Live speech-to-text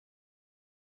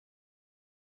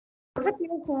of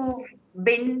you who've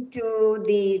been to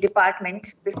the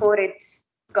department before it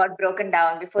got broken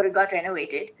down, before it got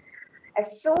renovated,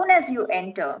 as soon as you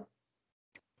enter,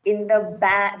 in the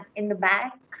back,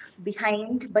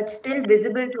 behind, but still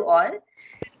visible to all,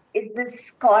 is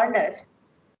this corner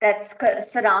that's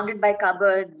surrounded by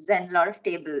cupboards and a lot of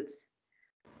tables.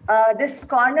 This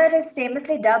corner is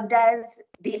famously dubbed as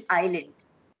the island.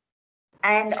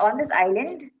 And on this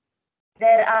island,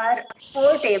 there are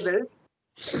 4 tables,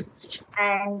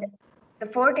 and the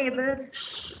 4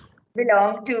 tables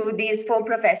belong to these 4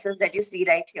 professors that you see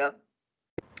right here.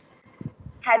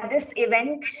 Had this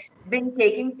event been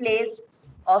taking place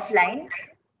offline,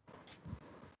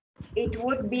 it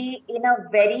would be in a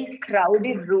very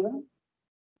crowded room,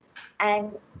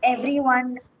 and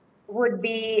everyone would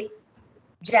be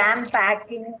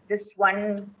jam-packing this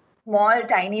one small,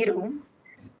 tiny room,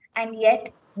 and yet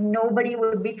nobody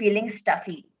would be feeling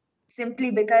stuffy,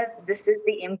 simply because this is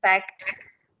the impact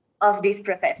of these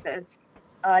professors.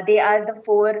 They are the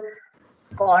 4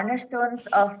 cornerstones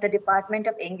of the Department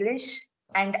of English,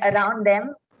 and around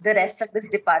them, the rest of this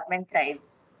department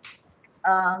thrives.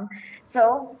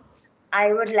 So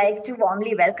I would like to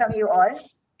warmly welcome you all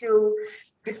to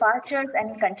Departures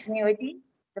and Continuity,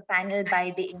 the panel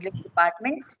by the English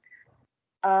department.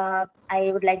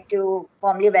 I would like to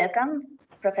warmly welcome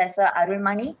Professor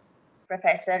Arul,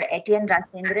 Professor Etienne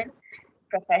Rassendren,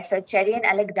 Professor Cheriyan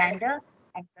Alexander,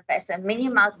 and Professor Mini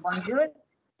Mark Bonjour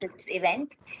to this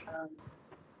event.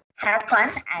 Have fun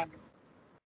and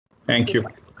thank you.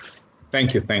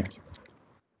 Thank you. Thank you.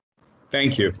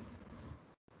 Thank you.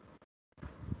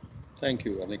 Thank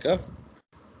you, Anika.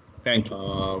 Thank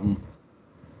you.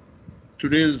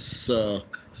 Today's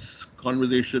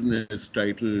conversation is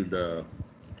titled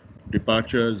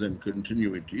Departures and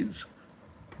Continuities.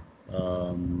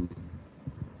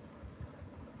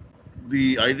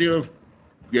 The idea of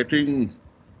getting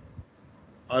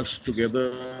us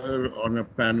together on a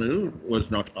panel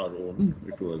was not our own.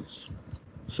 It was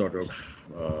sort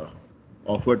of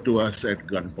offered to us at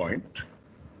gunpoint,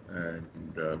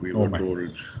 and we were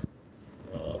told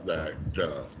that,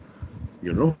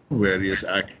 various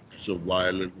acts of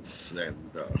violence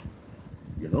and,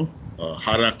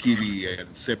 harakiri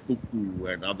and seppuku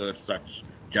and other such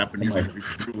Japanese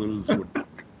rituals would be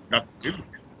conducted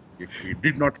if we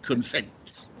did not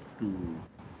consent to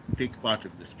take part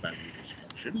in this panel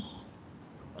discussion.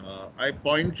 I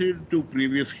pointed to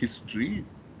previous history,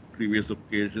 previous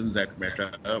occasions at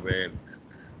Meta where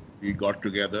we got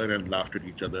together and laughed at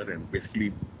each other and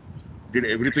basically did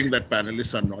everything that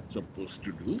panelists are not supposed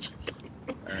to do,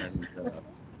 and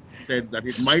said that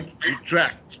it might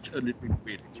detract a little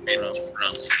bit from the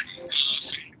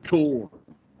tone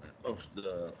of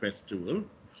the festival,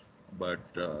 but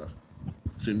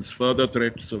since further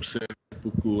threats of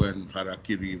seppuku and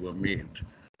harakiri were made,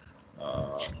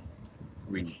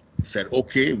 we said,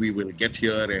 okay, we will get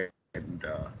here and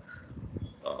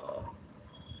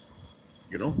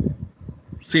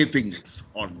say things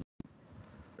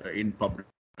in public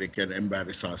and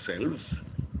embarrass ourselves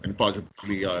and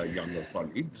possibly our younger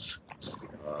colleagues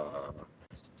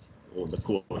over the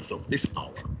course of this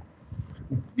hour.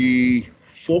 The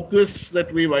focus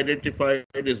that we've identified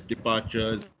is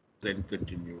departures and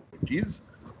continuities,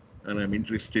 and I'm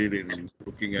interested in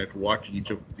looking at what each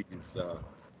of these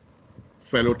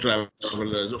fellow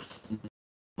travelers of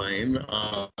mine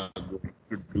are going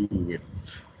to do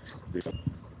with this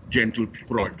gentle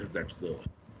prod that the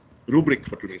rubric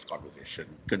for today's conversation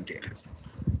contains.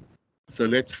 So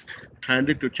let's hand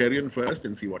it to Cheriyan first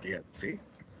and see what he has to say.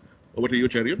 Over to you,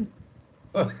 Cheriyan.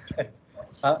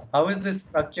 How is this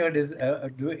structured? Is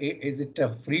it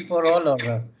a free for all,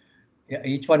 or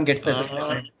each one gets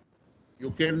a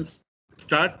You can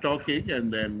start talking,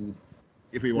 and then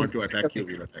if we want to attack you,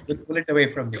 we'll attack you. Pull it away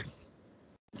from me.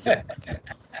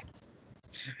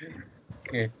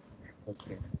 Okay.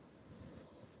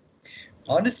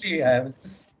 Honestly, I was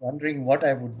just wondering what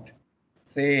I would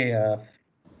say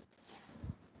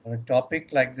on a topic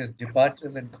like this,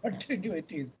 departures and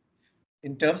continuities.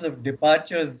 In terms of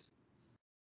departures,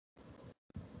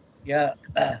 yeah,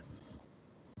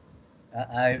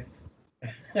 I've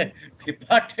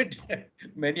departed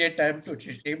many a time to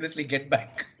shamelessly get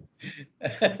back.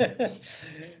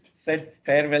 Said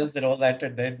farewells and all that,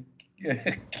 and then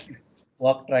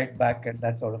walked right back and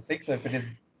that sort of thing. So but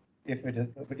if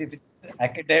it's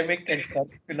academic and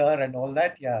curricular and all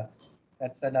that, yeah,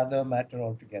 that's another matter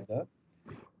altogether.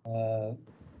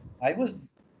 I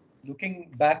was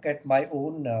looking back at my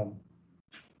own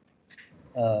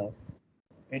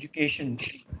education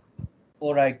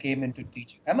before I came into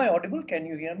teaching. Am I audible? Can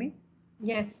you hear me?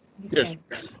 Yes. Yes.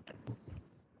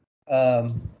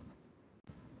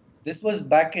 this was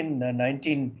back in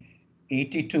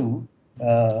 1982.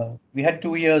 We had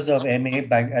 2 years of MA at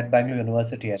Bangalore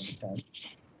University at the time.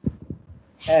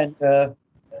 And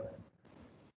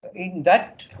in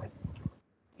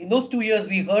those 2 years,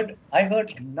 I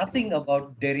heard nothing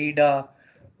about Derrida,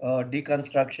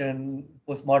 deconstruction,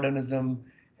 postmodernism,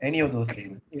 any of those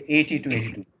things, 80 to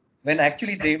 82, when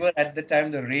actually they were at the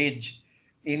time the rage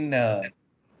in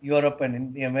Europe and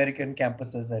in the American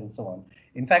campuses and so on.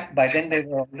 In fact, by then they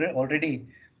were already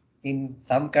in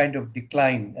some kind of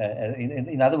decline.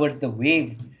 In other words, the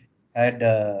wave had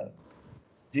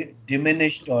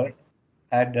diminished or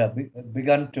had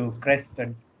begun to crest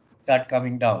and start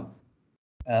coming down.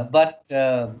 But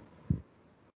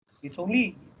it's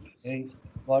only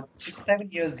about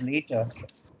 6-7 years later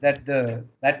that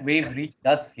that wave reached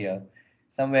us here,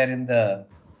 somewhere in the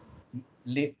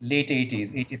late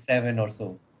 80s, 87 or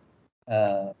so.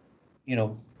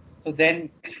 So then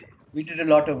we did a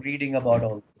lot of reading about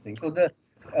all these things. So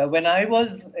when I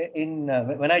was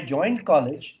when I joined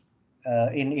college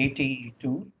in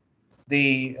 82,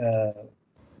 the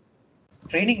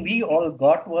training we all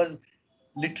got was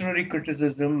literary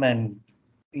criticism and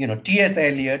T.S.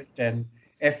 Eliot and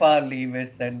F.R.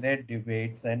 Lewis and their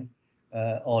debates and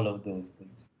all of those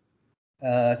things.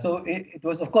 So it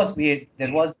was, of course, there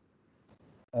was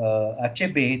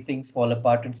Achebe, Things Fall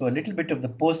Apart, and so a little bit of the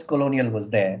post-colonial was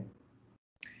there.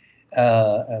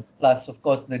 Plus, of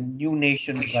course, the new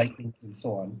nations writings and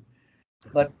so on.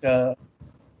 But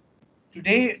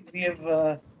today we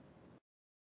have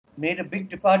made a big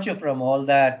departure from all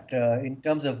that in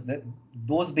terms of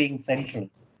those being central.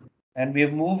 And we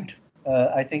have moved,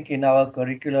 I think, in our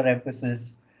curricular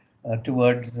emphasis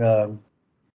towards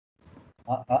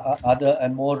other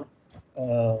and more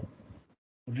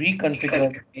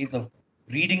reconfigured ways of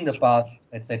reading the past,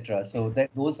 etc. So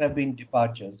those have been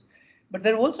departures. But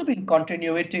there have also been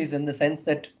continuities in the sense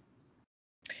that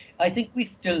I think we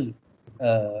still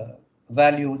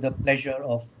value the pleasure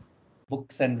of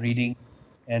books and reading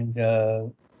and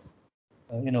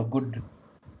good,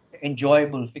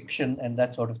 enjoyable fiction and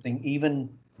that sort of thing, even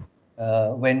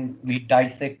when we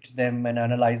dissect them and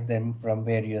analyze them from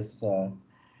various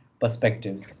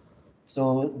perspectives.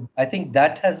 So I think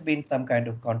that has been some kind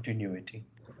of continuity.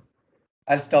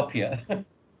 I'll stop here.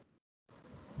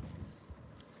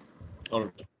 All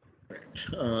right.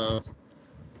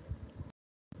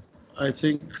 I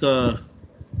think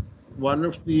one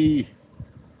of the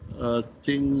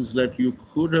things that you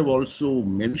could have also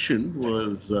mentioned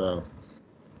was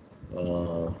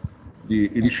the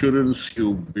insurance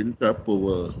you built up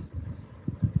over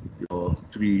your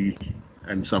 3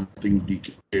 and something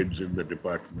decades in the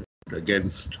department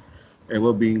against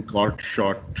ever being caught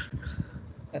short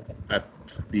at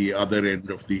the other end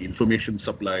of the information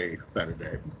supply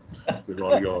paradigm with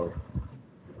all your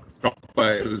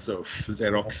stockpiles of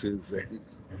Xeroxes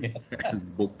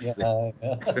and books and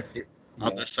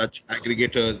other such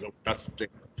aggregators of dust and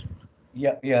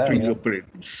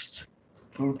fingerprints.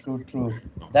 True.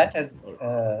 That has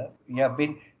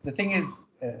been the thing is.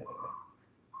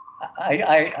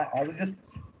 I was just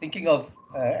thinking of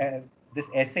this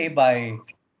essay by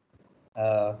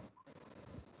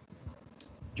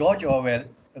George Orwell.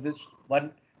 This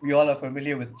one we all are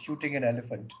familiar with, Shooting an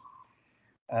Elephant.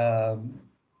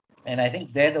 And I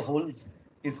think there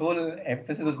his whole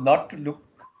emphasis was not to look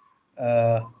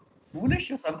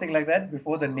foolish or something like that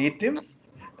before the natives.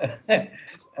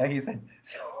 He said.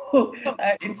 So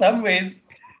in some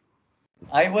ways,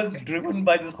 I was driven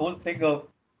by this whole thing of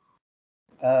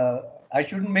I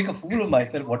shouldn't make a fool of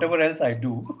myself, whatever else I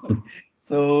do.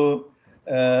 So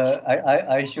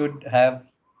I should have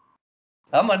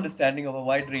some understanding of a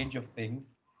wide range of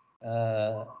things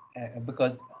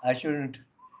because I shouldn't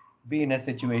be in a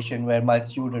situation where my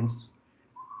students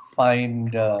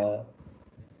find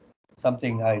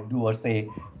something I do or say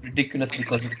ridiculous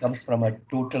because it comes from a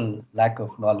total lack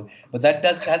of knowledge. But that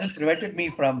hasn't prevented me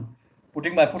from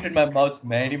putting my foot in my mouth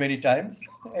many times.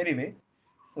 Anyway,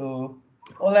 so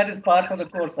all that is part of the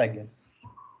course, I guess.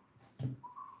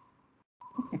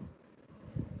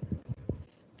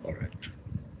 All right.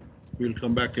 We'll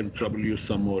come back and trouble you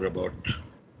some more about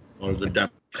all the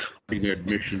damning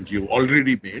admissions you've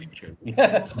already made.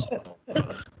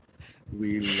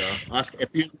 We'll ask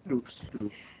Etienne to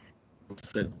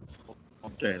set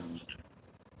and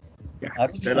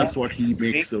tell us what he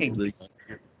makes of the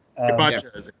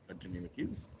departures and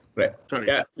continuities. Right. Sorry,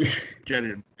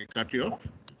 Cheriyan, I cut you off.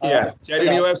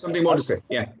 Cheriyan, you have something more to say.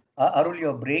 Arul,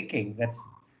 you're breaking. That's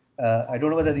I don't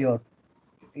know whether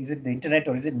is it the internet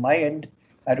or is it my end?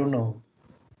 I don't know.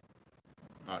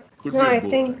 No, I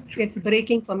think it's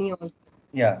breaking for me also.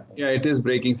 Yeah. Yeah, it is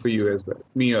breaking for you as well.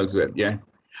 Me as well. Yeah.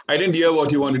 I didn't hear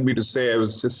what you wanted me to say. I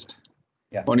was just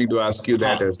wanting to ask you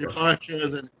that as well.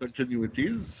 Departures and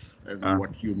continuities, and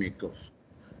what you make of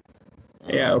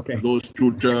Yeah. Okay. those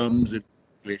two terms in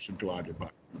relation to our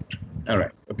department. All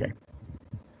right. Okay.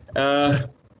 I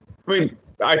mean,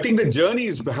 I think the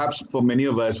journeys perhaps for many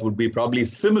of us would be probably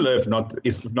similar, if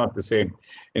not the same,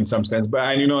 in some sense. But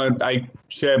I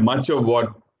share much of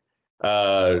what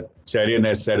Cheriyan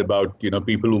has said about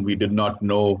people whom we did not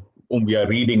know, whom we are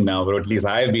reading now, or at least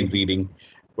I have been reading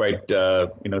quite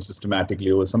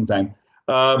systematically over some time.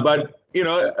 But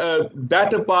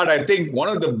that apart, I think one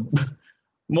of the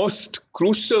most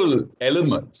crucial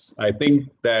elements I think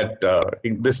that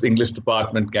this English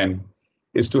department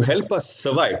is to help us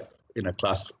survive in a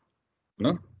classroom.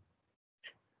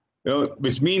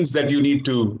 Which means that you need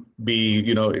to be,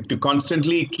 to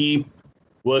constantly keep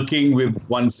working with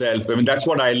oneself. I mean, that's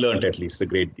what I learned, at least a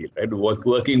great deal, right?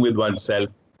 Working with oneself,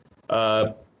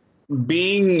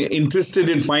 being interested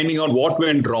in finding out what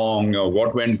went wrong or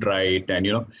what went right, and,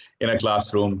 in a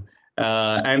classroom.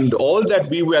 And all that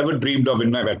we ever dreamed of,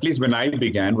 at least when I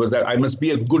began, was that I must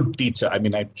be a good teacher. I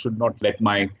mean, I should not let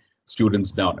my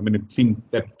students down. I mean, it seemed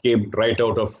that came right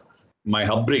out of my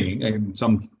upbringing in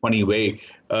some funny way.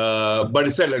 But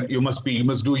it said, you must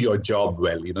do your job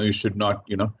well. You should not,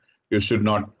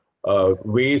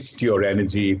 waste your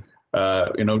energy,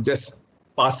 just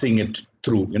passing it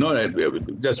through,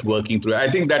 just working through.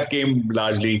 I think that came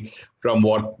largely from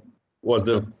what was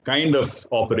the kind of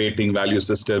operating value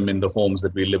system in the homes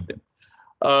that we lived in.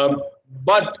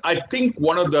 But I think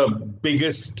one of the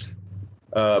biggest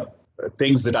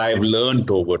things that I've learned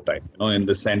over time, in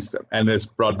the sense, and has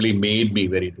probably made me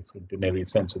very different in every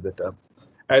sense of the term,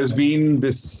 has been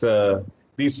these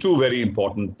two very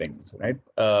important things, right?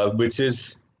 Which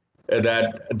is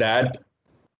that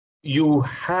you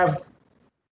have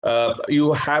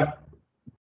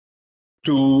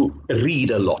to read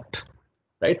a lot,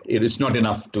 right? It is not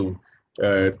enough to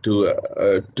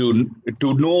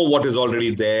know what is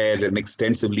already there and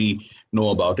extensively know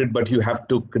about it, but you have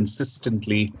to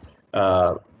consistently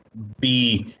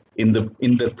be in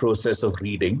the process of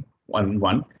reading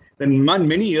one. Then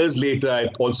many years later, I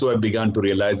also have begun to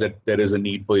realize that there is a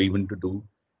need for even to do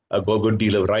a good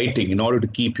deal of writing in order to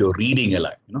keep your reading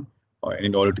alive, or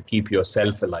in order to keep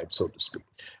yourself alive, so to speak.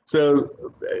 So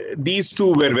these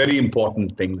two were very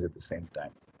important things at the same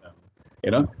time.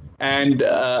 And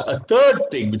a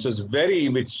third thing, which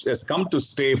has come to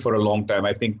stay for a long time,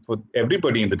 I think, for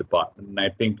everybody in the department, and I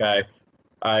think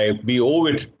we owe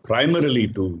it primarily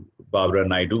to Barbara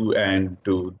Naidu and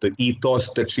to the ethos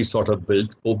that she sort of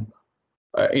built,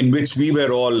 in which we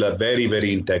were all a very,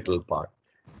 very integral part,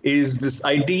 is this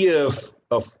idea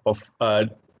of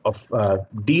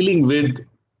dealing with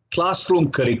classroom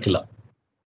curricula.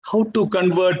 How to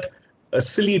convert a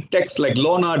silly text like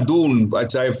Lorna Doone,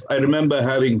 which I remember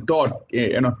having taught,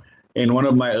 in one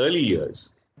of my early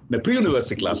years, the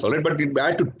pre-university class, all right, but I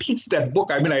had to teach that book.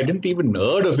 I mean, I didn't even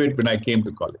heard of it when I came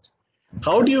to college.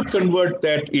 How do you convert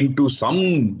that into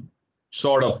some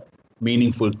sort of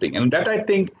meaningful thing? And that, I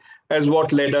think, is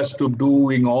what led us to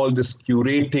doing all this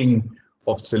curating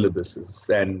of syllabuses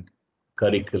and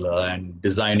curricula and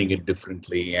designing it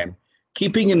differently, and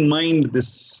keeping in mind the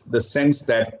sense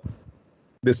that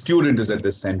the student is at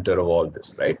the center of all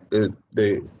this, right?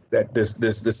 That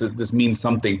this means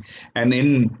something, and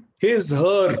in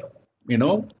her,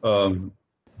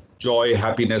 joy,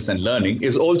 happiness, and learning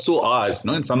is also ours.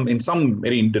 In some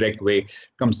very indirect way,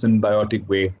 some symbiotic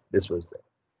way, this was there.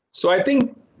 So I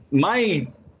think my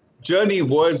journey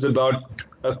was about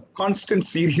a constant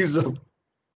series of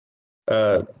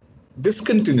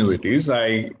discontinuities.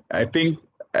 I think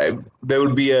there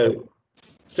will be a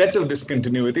set of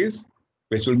discontinuities,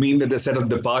 which will mean that the set of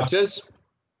departures,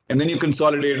 and then you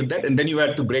consolidated that, and then you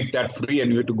had to break that free,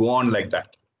 and you had to go on like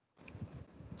that.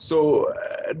 So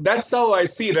that's how I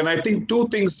see it, and I think two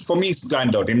things for me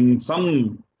stand out in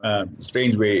some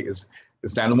strange way.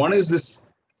 One is this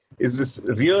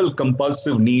real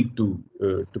compulsive need to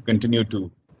continue to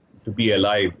be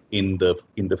alive in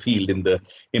the field, in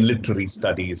literary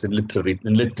studies, in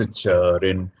literature,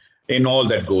 in all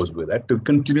that goes with that, to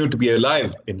continue to be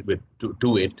alive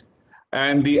to it.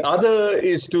 And the other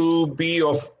is to be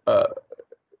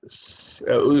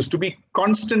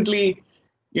constantly,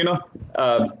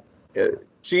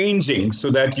 changing, so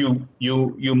that you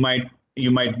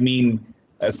might mean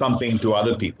something to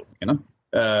other people,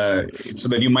 so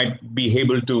that you might be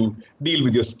able to deal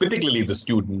with particularly the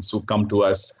students who come to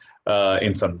us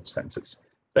in some senses.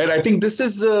 Right. I think this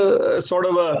is sort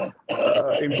of a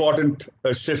important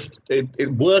shift.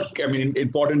 Work. I mean,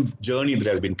 important journey that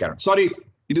has been carried. Sorry,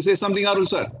 did you say something, Arul,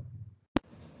 sir?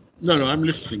 No, I'm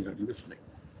listening. I'm listening.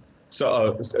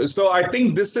 So I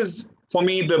think this is for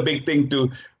me the big thing to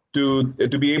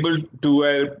be able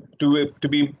to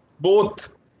be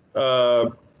both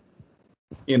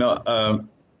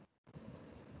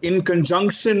in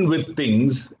conjunction with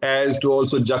things as to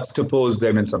also juxtapose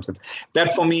them in some sense.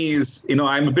 That for me is,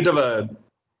 I'm a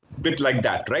bit like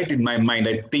that, right? In my mind,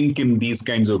 I think in these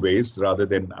kinds of ways rather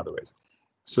than other ways.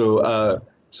 So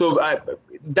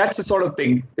that's the sort of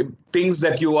things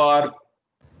that you are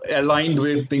aligned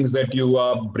with, things that you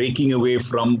are breaking away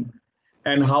from,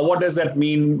 and what does that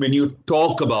mean when you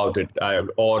talk about it,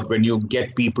 or when you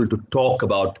get people to talk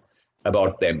about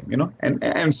them,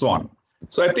 and so on.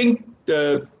 So I think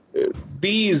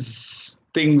these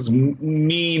things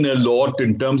mean a lot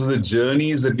in terms of the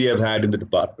journeys that we have had in the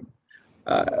department.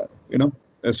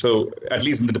 So at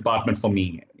least in the department for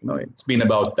me, it's been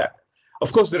about that.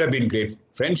 Of course, there have been great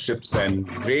friendships and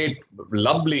great,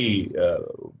 lovely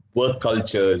work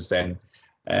cultures and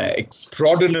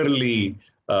extraordinarily,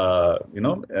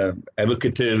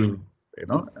 evocative,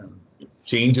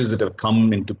 changes that have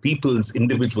come into people's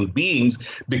individual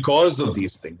beings because of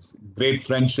these things. Great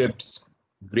friendships,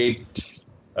 great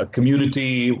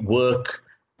community work,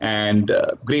 and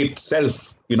great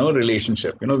self,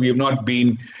 relationship. We have not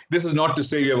been. This is not to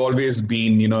say we have always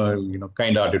been,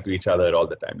 kind-hearted to each other all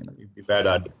the time. We've had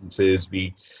our differences.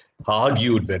 We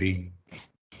argued very,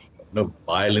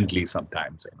 violently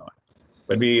sometimes.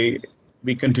 But we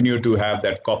continue to have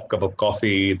that cup of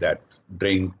coffee, that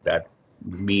drink, that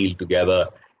meal together,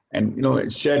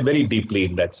 and shared very deeply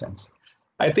in that sense.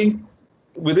 I think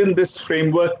within this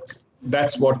framework,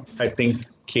 that's what I think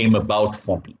came about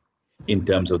for me in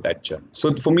terms of that journey.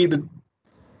 So for me,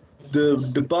 the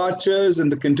departures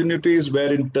and the continuities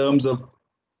were in terms of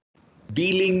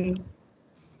dealing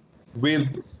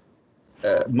with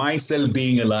myself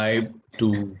being alive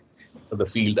to the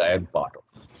field I am part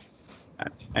of,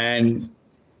 and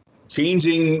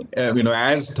changing,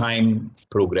 as time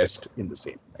progressed in the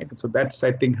same. Right? So that's,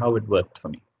 I think, how it worked for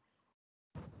me.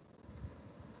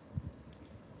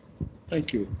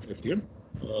 Thank you, Etienne.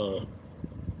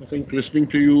 I think listening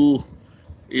to you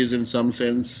is in some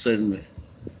sense a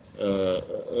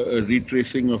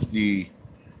retracing of the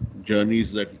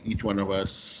journeys that each one of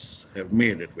us have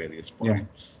made at various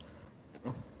points.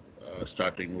 Yeah.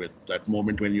 Starting with that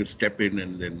moment when you step in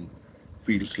and then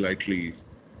feel slightly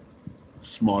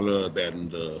smaller than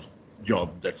the job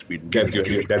that's been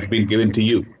given to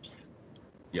you.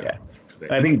 Yeah.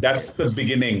 I think that's the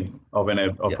beginning of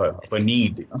a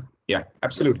need. Yeah,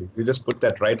 absolutely. You just put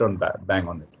that right on bang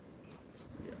on it.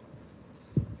 Yeah.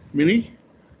 Minnie,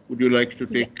 would you like to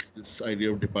take this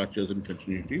idea of departures and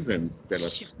continuities and tell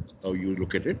us how you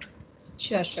look at it?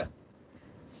 Sure.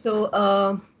 So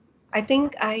I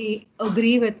think I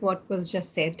agree with what was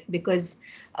just said, because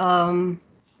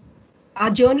our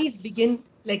journeys begin,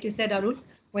 like you said, Arul,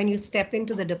 when you step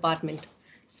into the department.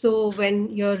 So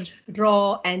when you're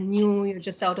raw and new, you're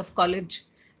just out of college,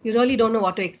 you really don't know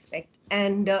what to expect.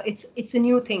 And it's a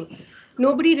new thing.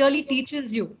 Nobody really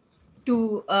teaches you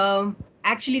to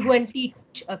actually go and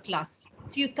teach a class.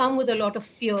 So you come with a lot of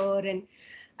fear and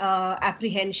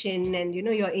apprehension, and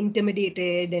you're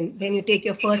intimidated, and then you take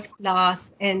your first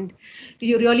class and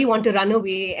you really want to run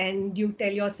away, and you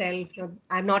tell yourself,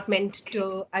 I'm not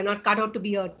cut out to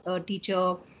be a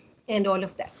teacher, and all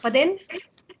of that. But then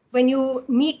when you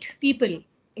meet people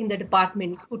in the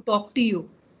department who talk to you,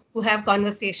 who have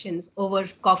conversations over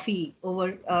coffee,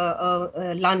 over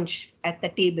lunch at the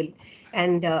table,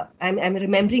 and I'm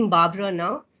remembering Barbara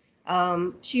now.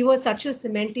 She was such a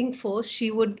cementing force.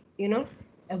 She would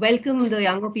welcome the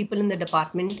younger people in the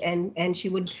department, and she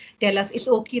would tell us, it's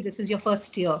okay, this is your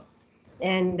first year,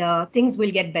 and things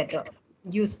will get better.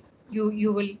 You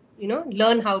will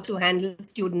learn how to handle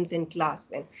students in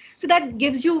class. And so that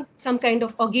gives you some kind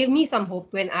of, or gave me some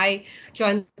hope when I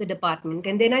joined the department.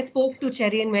 And then I spoke to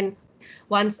Cheriyan when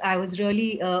once I was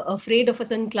really afraid of a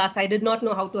certain class. I did not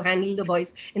know how to handle the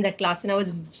boys in that class, and I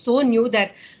was so new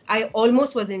that I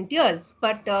almost was in tears.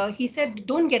 But he said,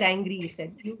 don't get angry. He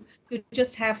said, you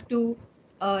just have to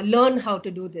learn how to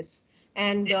do this.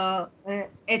 And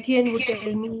Etienne would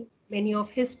tell me many of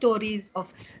his stories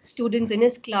of students in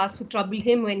his class who troubled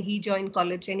him when he joined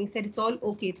college. And he said, it's all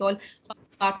okay. It's all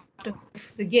part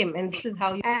of the game. And this is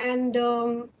how you...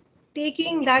 And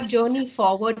taking that journey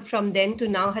forward from then to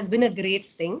now has been a great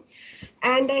thing.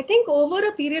 And I think over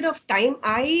a period of time,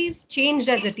 I've changed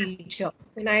as a teacher.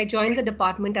 When I joined the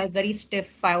department, I was very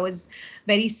stiff. I was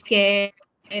very scared.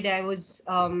 I was,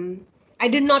 I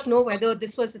did not know whether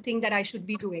this was the thing that I should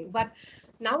be doing. But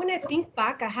now when I think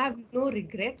back, I have no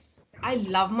regrets. I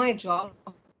love my job.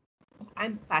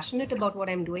 I'm passionate about what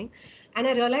I'm doing. And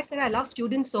I realized that I love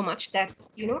students so much that,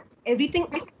 everything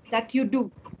that you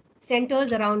do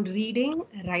centers around reading,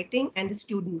 writing, and the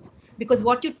students. Because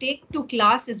what you take to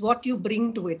class is what you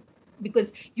bring to it.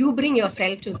 Because you bring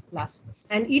yourself to the class.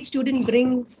 And each student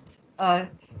brings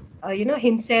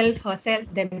himself,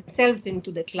 herself, themselves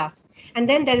into the class. And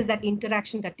then there is that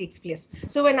interaction that takes place.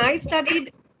 So when I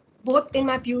studied both in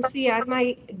my PUC and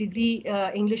my degree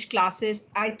English classes,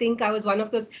 I think I was one of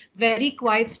those very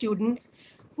quiet students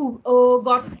who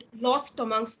got lost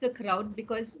amongst the crowd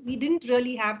because we didn't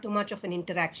really have too much of an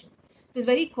interaction. It was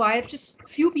very quiet, just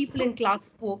few people in class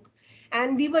spoke,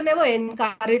 and we were never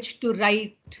encouraged to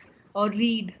write or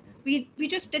read. We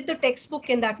just did the textbook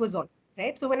and that was all.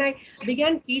 Right. So when I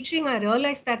began teaching, I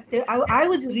realized that I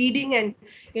was reading and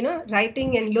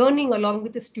writing and learning along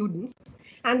with the students,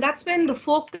 and that's when the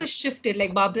focus shifted,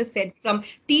 like Barbara said, from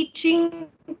teaching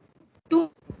to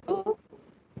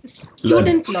student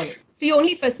Learning. learning. So you're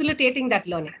only facilitating that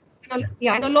learning.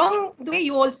 Yeah, and along the way,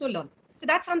 you also learn. So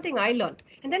that's something I learned.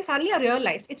 And then suddenly I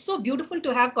realized it's so beautiful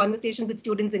to have conversations with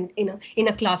students in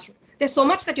a classroom. There's so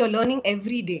much that you're learning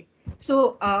every day.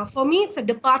 So for me, it's a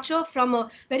departure from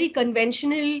a very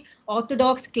conventional,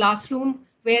 orthodox classroom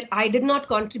where I did not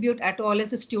contribute at all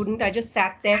as a student. I just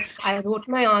sat there, I wrote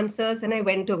my answers, and I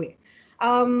went away.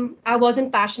 I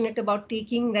wasn't passionate about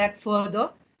taking that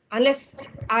further unless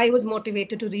I was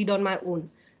motivated to read on my own.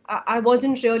 I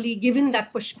wasn't really given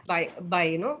that push by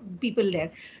people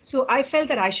there. So I felt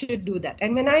that I should do that.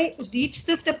 And when I reached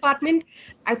this department,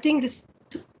 I think this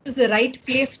was the right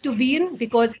place to be in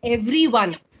because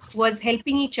everyone was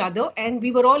helping each other and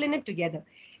we were all in it together.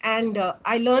 And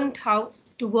I learned how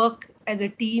to work as a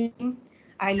team.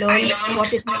 I learned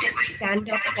what it means to stand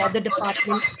up for the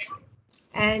department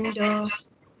and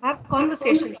have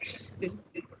conversations with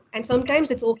students. And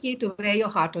sometimes it's okay to wear your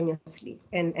heart on your sleeve.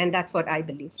 And that's what I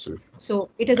believe. Absolutely. So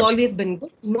it has always been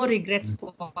good. No regrets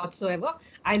whatsoever.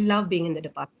 I love being in the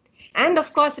department. And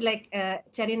of course, like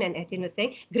Cheriyan and Etienne were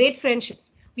saying, great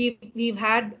friendships. We've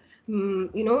had,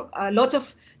 lots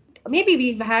of, maybe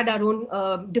we've had our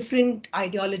own different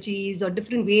ideologies or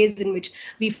different ways in which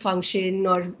we function,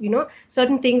 or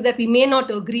certain things that we may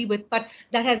not agree with, but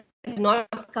that has not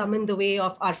come in the way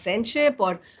of our friendship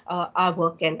or our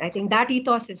work. And I think that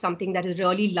ethos is something that is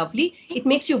really lovely. It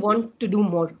makes you want to do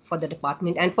more for the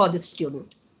department and for the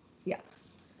student. Yeah.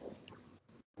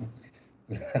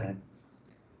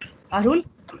 Arul?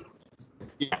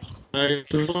 I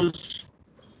suppose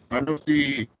one of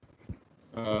the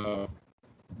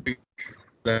big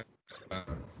that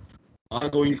are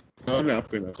going to turn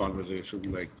up in a conversation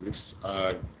like this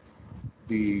are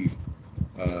the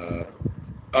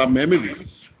our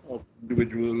memories of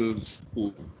individuals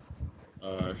who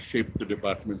shaped the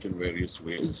department in various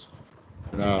ways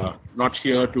and are not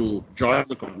here to join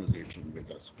the conversation with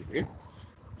us today.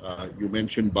 You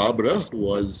mentioned Barbara, who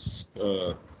was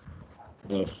a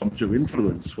formative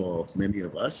influence for many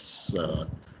of us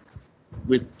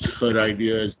with her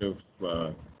ideas of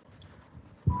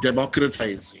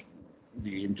democratizing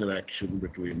the interaction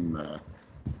between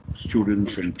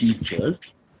students and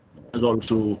teachers, as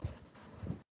also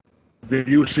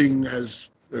reducing as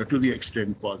to the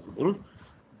extent possible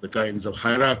the kinds of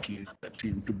hierarchies that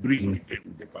seem to breed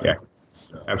in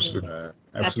departments.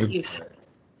 Absolutely.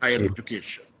 Higher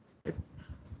education.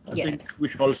 I think we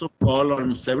should also call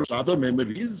on several other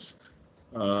memories.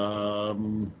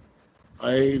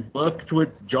 I worked with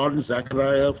John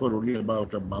Zachariah for only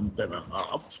about a month and a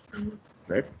half,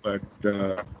 right? But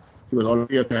he was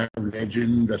already a kind of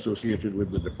legend associated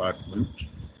with the department.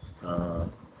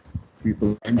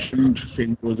 People mentioned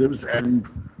St. Joseph's and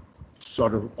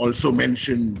sort of also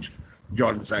mentioned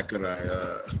John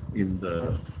Zachariah in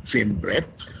the same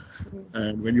breath.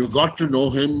 And when you got to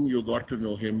know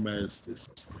him as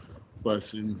this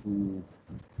person who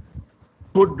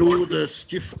could do the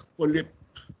stiff upper lip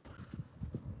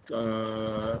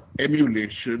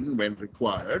emulation when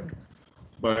required,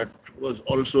 but was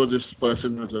also this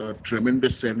person with a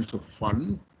tremendous sense of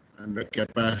fun and a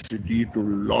capacity to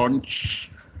launch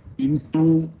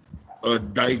into a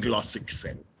diglossic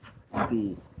self,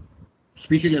 to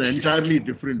speaking an entirely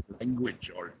different language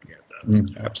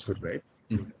altogether. Absolutely.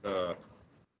 Right?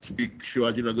 Speak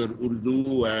Shivajinagar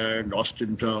Urdu and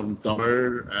Austin Town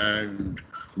Tamil and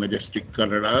Majestic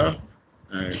Kannada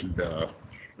and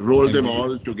roll them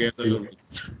all together with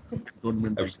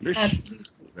government English. Absolutely.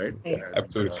 Right?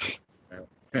 Absolutely.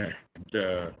 And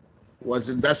was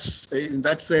in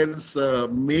that sense a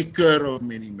maker of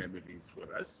many memories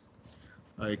for us.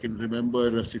 I can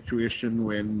remember a situation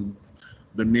when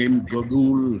the name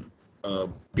Gagul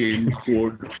became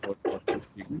code for lots of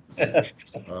things.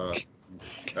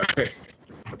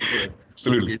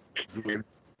 Absolutely. When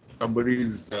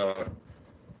somebody's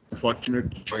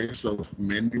fortunate choice of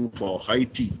menu for high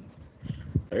tea,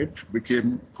 right,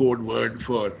 became code word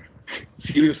for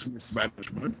serious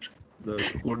mismanagement. The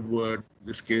code word, in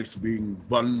this case, being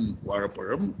Bun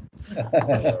Varaparam.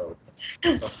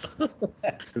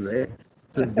 Right?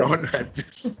 So John had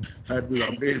this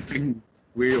amazing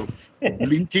way of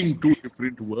linking two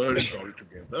different words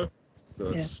altogether.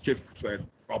 The stiff and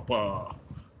proper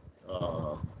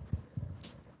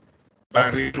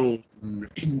baritone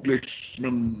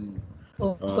Englishman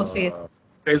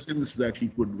presence that he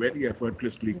could very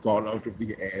effortlessly call out of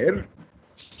the air,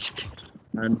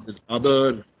 and this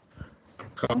other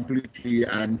completely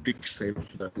antic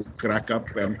self that will crack up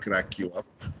and crack you up,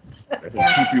 that will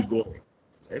keep you going.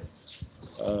 Right?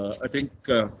 I think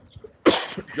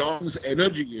John's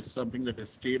energy is something that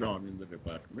has stayed on in the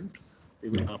department,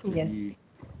 even after he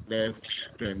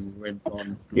left and went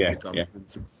on to become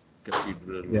principal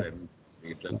cathedral and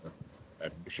later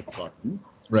at Bishop Cotton.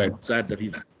 Right. Sad that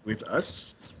he's with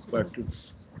us, but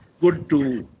it's good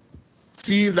to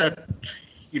see that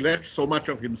he left so much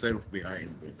of himself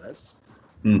behind with us,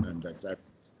 and that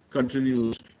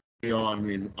continues to stay on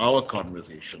in our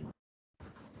conversation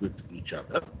with each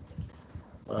other.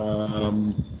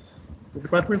 The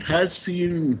department has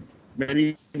seen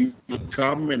many people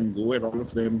come and go, and all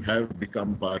of them have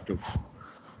become part of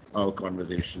our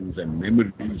conversations and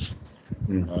memories.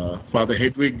 Father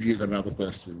Hedwig is another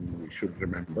person we should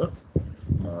remember.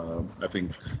 I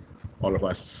think all of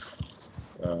us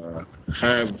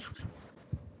have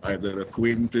either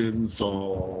acquaintance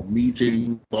or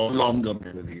meeting or longer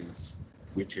memories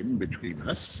with him between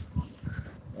us.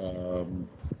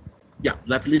 Yeah,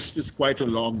 that list is quite a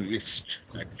long list,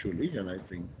 actually, and I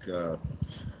think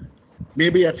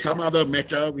maybe at some other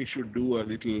meta we should do a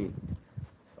little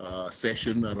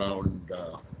session around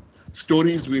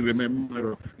stories we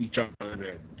remember of each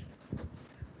other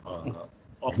and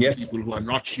of people who are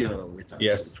not here with us.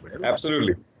 Yes, as well.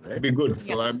 absolutely. Right? Be good.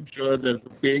 So I'm sure there's a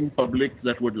paying public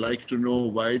that would like to know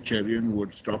why Cheriyan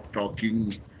would stop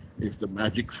talking if the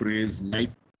magic phrase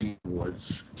night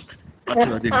was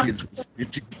uttered in his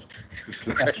vicinity.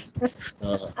 Right?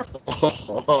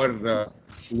 Or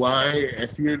why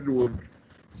Etienne would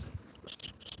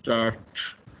start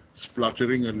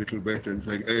spluttering a little bit and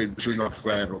saying, hey, this is not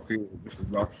fair, okay, this is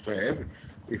not fair.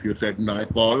 If you said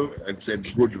Naipaul and said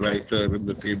good writer in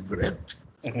the same breath.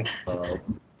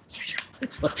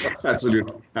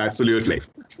 Absolutely. Absolutely.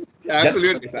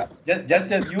 Absolutely, sir.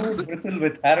 Just as you would bristle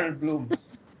with Harold Bloom.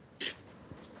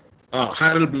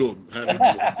 Harold Bloom.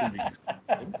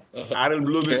 Harold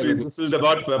Bloom is bristled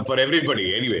about for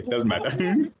everybody. Anyway, doesn't matter.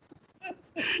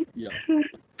 Yeah.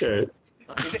 Okay.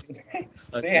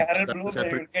 Say Harold Bloom, they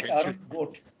will get Arul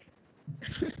goat.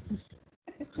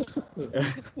 I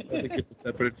think it's a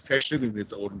separate session in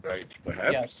its own right,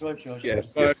 perhaps. Yeah, sure.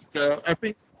 Yes,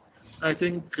 but I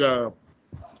think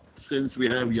since we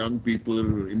have young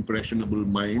people, impressionable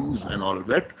minds and all of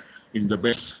that, in the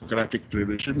best Socratic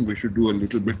tradition, we should do a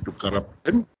little bit to corrupt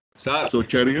them. Sir. So,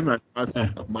 Cheriyan, I pass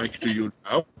the mic to you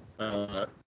now.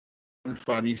 One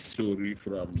funny story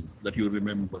that you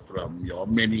remember from your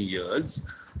many years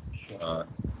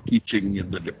teaching in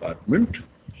the department.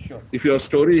 Sure. If your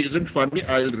story isn't funny,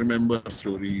 I'll remember a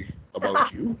story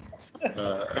about you.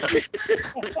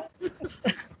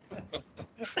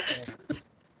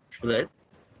 Right?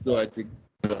 So I think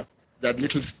that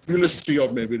little stimulus to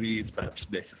your memory is perhaps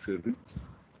necessary.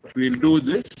 But we'll do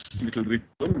this little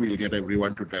ritual. We'll get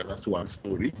everyone to tell us one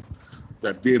story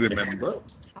that they remember.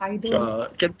 I do.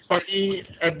 Can be funny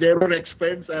at their own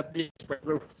expense, at the expense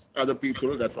of other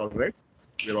people. That's all right.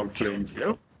 We're all friends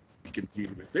here. We can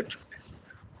deal with it.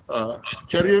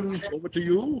 Cheriyan, over to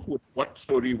you. What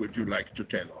story would you like to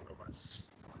tell all of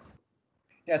us?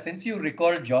 Yeah, since you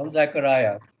recalled John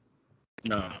Zachariah,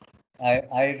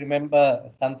 I remember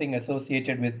something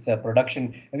associated with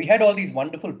production. We had all these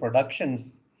wonderful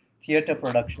productions, theater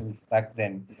productions back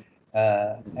then.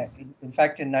 In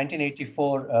fact, in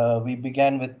 1984, we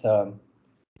began with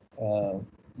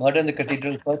Murder in the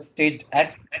Cathedral, first staged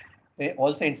at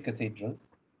All Saints Cathedral.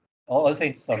 All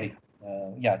Saints, sorry.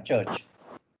 Church.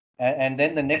 And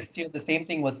then the next year, the same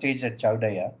thing was staged at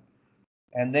Chowdaya.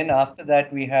 And then after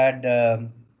that, we had,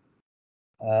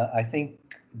 I think,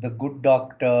 The Good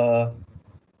Doctor,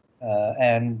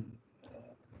 and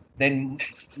then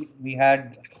we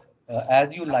had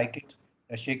As You Like It,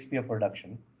 a Shakespeare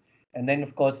production. And then,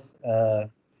 of course,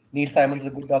 Neil Simon's The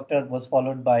Good Doctor was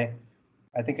followed by,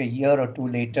 I think, a year or two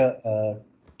later,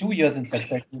 2 years in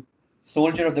succession,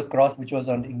 Soldier of the Cross, which was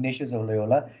on Ignatius of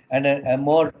Loyola, and a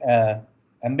more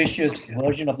ambitious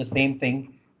version of the same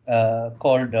thing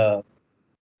called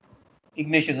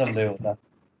Ignatius of Loyola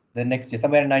the next year,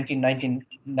 somewhere in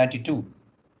 1992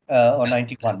 or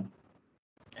 91.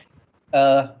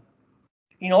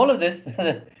 In all of this,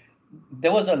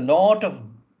 there was a lot of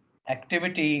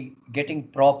activity, getting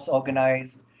props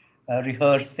organized,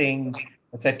 rehearsing,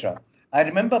 etc. I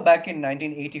remember back in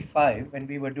 1985 when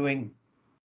we were doing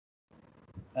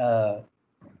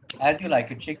As You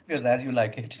Like It, Shakespeare's As You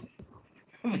Like It.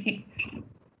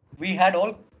 we had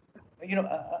all,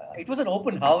 it was an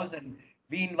open house, and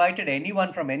we invited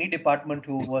anyone from any department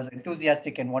who was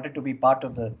enthusiastic and wanted to be part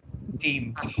of the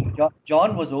team.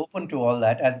 John was open to all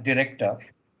that as director.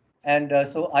 And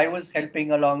so I was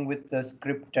helping along with the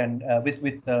script and I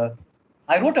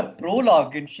wrote a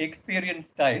prologue in Shakespearean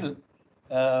style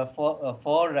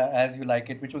for As You Like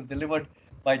It, which was delivered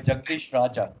by Jagdish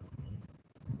Raja.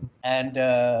 And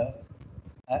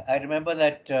I remember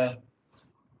that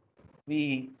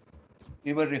we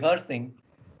were rehearsing.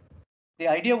 The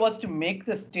idea was to make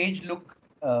the stage look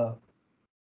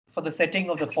for the setting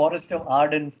of the Forest of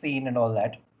Arden scene and all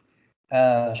that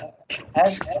as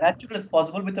natural as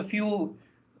possible, with a few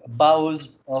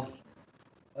boughs of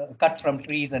cut from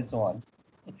trees and so on.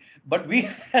 But we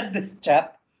had this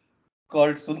chap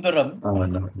called Sundaram. Oh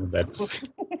no, that's.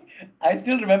 I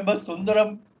still remember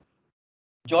Sundaram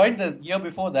joined the year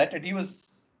before that, and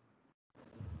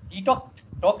he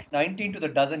talked 19 to the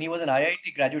dozen. He was an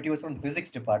IIT graduate. He was from physics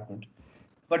department,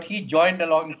 but he joined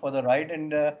along for the ride,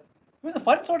 and he was a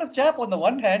fun sort of chap on the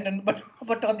one hand, and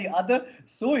but on the other,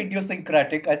 so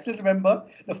idiosyncratic. I still remember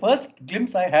the first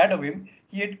glimpse I had of him.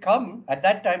 He had come at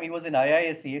that time. He was in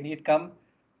IISc, and he had come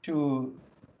to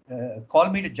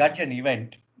call me to judge an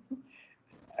event.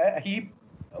 He,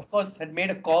 of course, had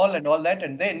made a call and all that,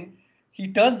 and then he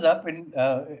turns up in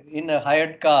a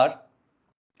hired car,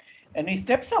 and he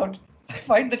steps out. I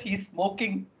find that he's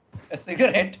smoking a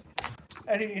cigarette,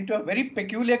 and into a very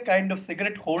peculiar kind of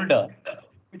cigarette holder,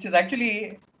 which is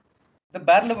actually the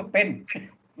barrel of a pen,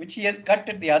 which he has cut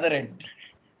at the other end.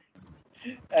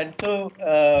 And so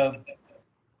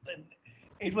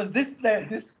it was this,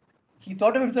 he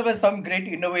thought of himself as some great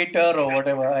innovator or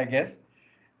whatever, I guess.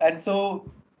 And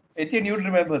so, Etienne, you'll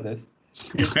remember this.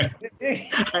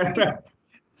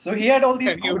 So he had all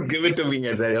these. You would give it to me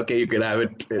and say, okay, you can have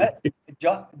it.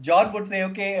 John would say,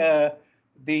 okay,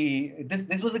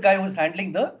 this was the guy who was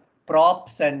handling the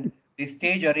props and the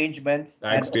stage arrangements,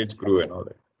 backstage crew and all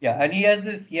that. Yeah, and he has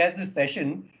this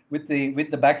session with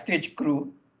the backstage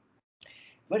crew,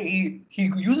 where he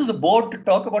uses a board to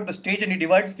talk about the stage, and he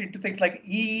divides it into things like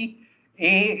E,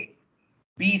 A,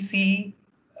 B, C,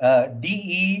 D,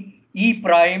 E, E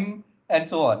prime, and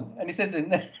so on. And he says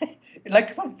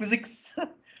like some physics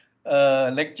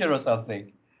lecture or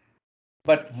something.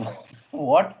 But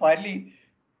what finally,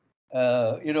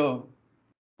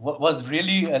 was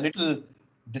really a little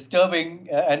disturbing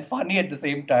and funny at the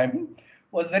same time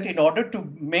was that in order to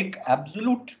make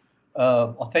absolute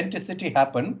authenticity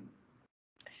happen,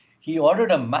 he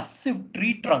ordered a massive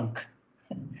tree trunk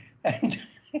and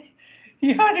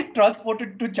he had it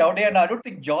transported to Chowdaya. And I don't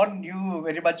think John knew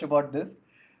very much about this,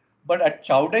 but at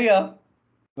Chowdaya,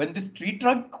 when this tree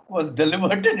trunk was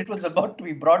delivered and it was about to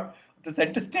be brought to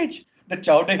center stage, the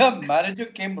Chowdaya manager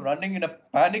came running in a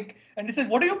panic and he said,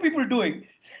 "What are you people doing?"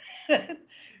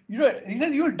 He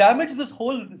says, "You'll damage this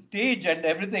whole stage and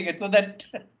everything." And so that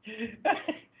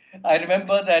I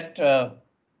remember that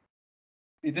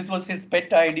this was his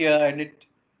pet idea, and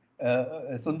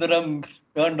Sundaram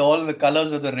turned all the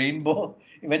colors of the rainbow.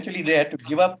 Eventually, they had to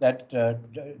give up that,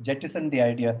 jettison the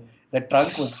idea. The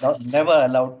trunk was never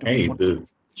allowed to be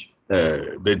put.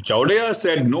 The Chowdaya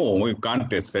said, no, you can't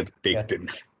take it in.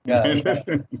 Yeah.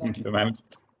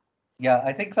 Yeah,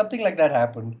 I think something like that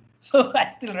happened. So I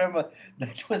still remember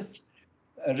that was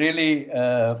really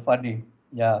funny.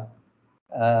 Yeah.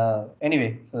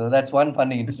 Anyway, so that's one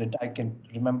funny incident I can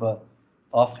remember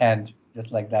offhand,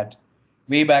 just like that.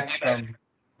 Way back from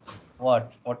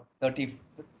what 30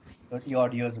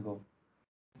 odd years ago.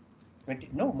 20,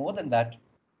 no, more than that.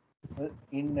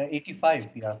 In 85,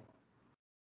 yeah.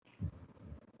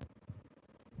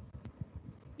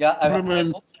 Yeah, I hope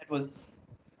that was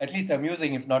at least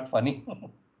amusing, if not funny.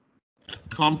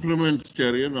 Compliments,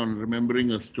 Cheriyan, on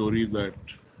remembering a story that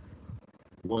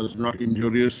was not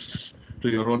injurious to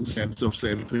your own sense of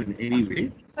self in any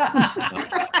way.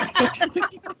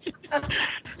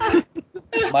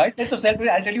 My sense of self,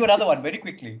 I'll tell you another one very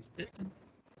quickly.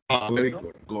 Very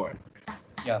good. Go ahead.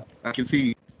 Yeah. I can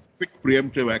see quick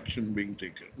preemptive action being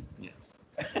taken. Yes.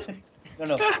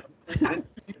 No.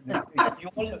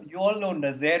 You all know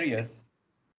Nazarius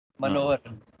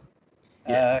Manoharan.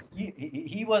 Yes.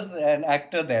 He was an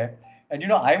actor there, and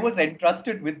I was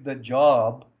entrusted with the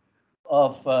job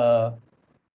of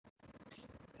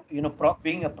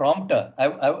being a prompter.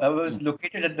 I was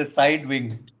located at the side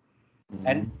wing,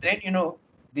 and then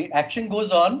the action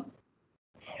goes on,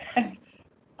 and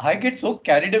I get so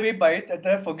carried away by it that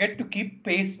I forget to keep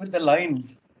pace with the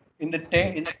lines in the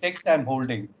text I'm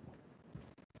holding.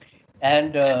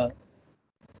 And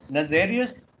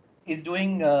Nazarius is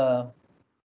doing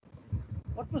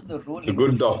what was the role? The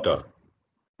Good Doctor.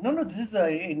 No, this is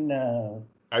in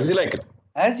As You Like It.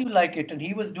 As You Like It, and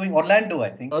he was doing Orlando, I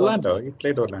think. Orlando. He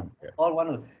played Orlando. Yeah. Or one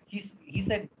of he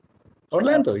said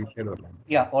Orlando. He played Orlando.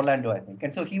 Yeah, Orlando, I think.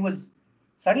 And so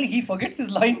suddenly he forgets his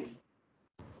lines,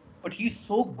 but he's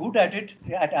so good at it,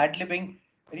 at ad-libbing.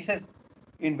 And he says,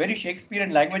 in very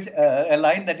Shakespearean language, a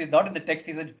line that is not in the text,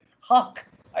 he said, "Hark,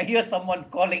 I hear someone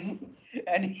calling."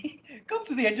 And he comes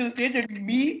to the edge of the stage, and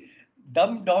me,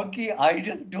 dumb donkey,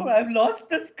 I've lost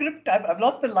the script. I've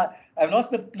lost the line. I've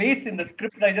lost the place in the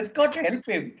script, and I just can't help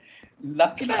him.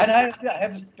 Luckily, and I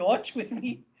have this torch with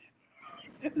me.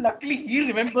 Luckily, he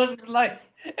remembers his life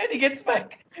and he gets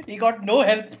back. He got no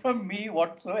help from me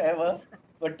whatsoever.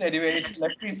 But anyway, it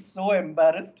left me so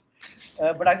embarrassed.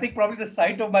 But I think probably the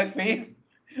sight of my face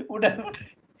would have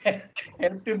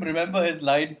helped him remember his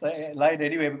line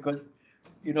anyway, because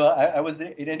I was,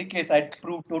 in any case, I'd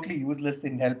proved totally useless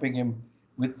in helping him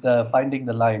with finding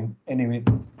the line. Anyway,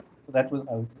 so that was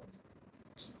how it was.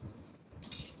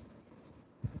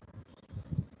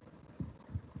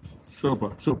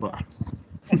 Super.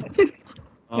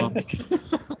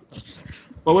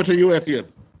 Over to you, Etienne.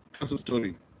 That's a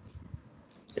story.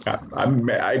 Yeah,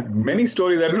 many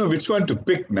stories. I don't know which one to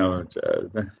pick now.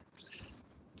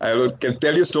 Can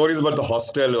tell you stories about the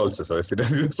hostel also. So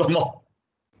some more.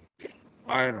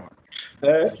 Why not?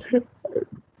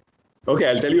 Okay,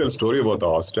 I'll tell you a story about the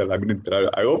hostel. I mean,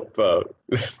 I hope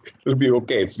it'll be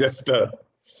okay. It's just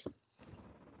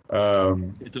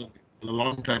It's a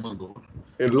long time ago.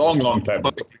 A long time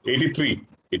ago. 83,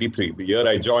 the year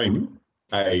I joined.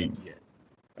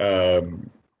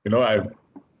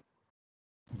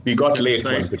 We got late.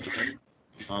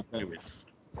 Archivist.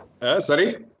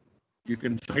 Sorry? You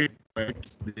can cite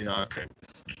the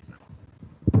archivist.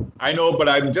 I know, but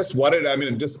I'm just worried. I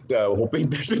mean, just hoping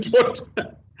that it would.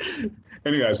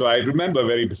 Anyway, so I remember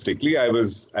very distinctly. I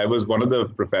was one of the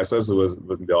professors who was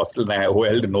in the hostel, and who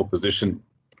held no position,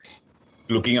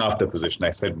 looking after position. I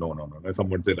said no.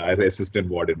 Someone said I was assistant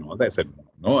warden and all that. I said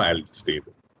no, I'll stay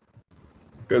there.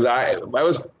 Because I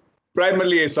was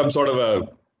primarily some sort of a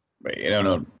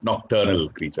nocturnal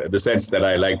creature, in the sense that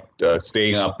I liked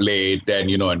staying up late and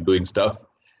and doing stuff.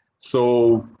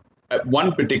 So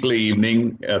one particular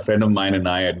evening, a friend of mine and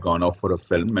I had gone off for a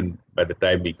film, and by the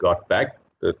time we got back,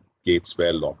 the gates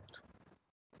were locked.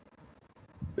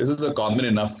 This is a common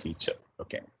enough feature.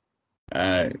 Okay,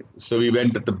 so we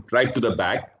went right to the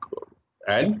back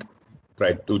and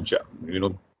tried to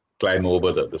climb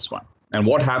over this one. And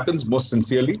what happens, most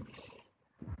sincerely,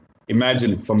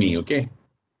 imagine for me, okay,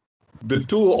 the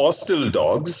two hostel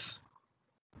dogs,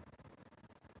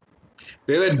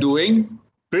 they were doing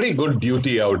pretty good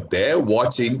duty out there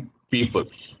watching people.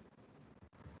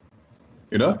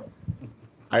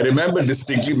 I remember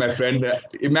distinctly my friend,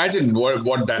 imagine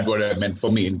what that would have meant for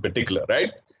me in particular,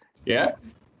 right? Yeah.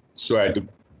 So I had to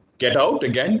get out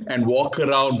again and walk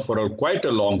around for quite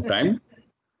a long time,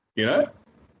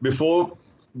 before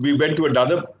we went to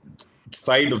another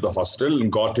side of the hostel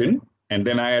and got in. And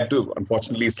then I had to,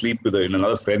 unfortunately, sleep in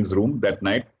another friend's room that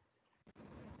night.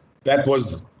 That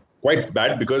was quite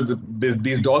bad because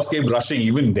these dogs came rushing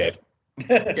even there.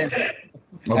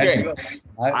 Okay.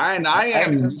 And I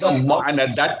am, and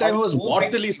at that time I was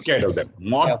mortally scared of them.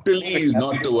 Mortally is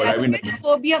not the word. That's where the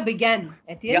phobia began.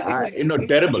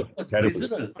 Terrible,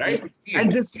 right?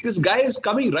 And this guy is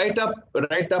coming right up.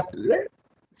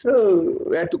 So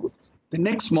we had to go. The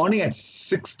next morning at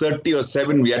 6:30 or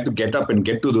 7, we had to get up and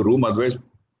get to the room. Otherwise,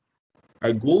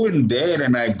 I go in there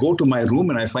and I go to my room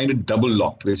and I find it double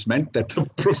locked, which meant that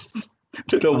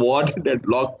the warden had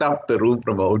locked up the room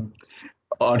from out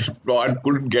on floor and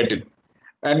couldn't get it.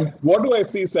 And what do I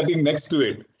see sitting next to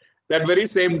it? That very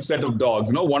same set of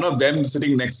dogs, one of them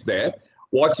sitting next there,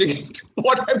 watching it.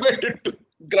 What happened to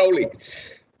growling?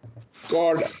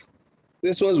 God,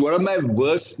 this was one of my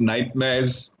worst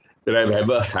nightmares that I've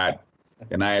ever had.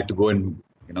 And I had to go and,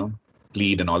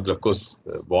 plead and all that. Of course,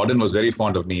 the warden was very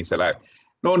fond of me. He said,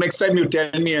 No, next time you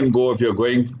tell me and go, if you're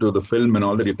going to the film and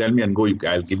all that, you tell me and go,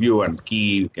 I'll give you a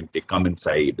key, you can come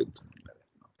inside and something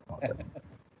like that.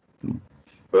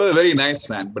 Well, very nice,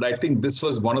 man. But I think this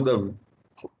was one of the,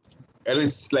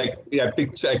 it's like,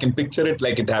 I can picture it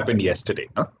like it happened yesterday,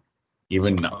 huh?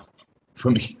 Even now,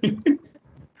 for me.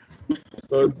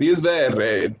 So these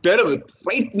were terrible,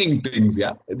 frightening things,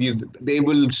 yeah. They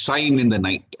will shine in the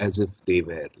night as if they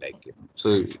were like,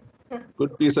 So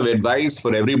good piece of advice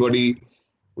for everybody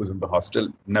who's in the hostel.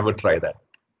 Never try that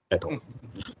at all.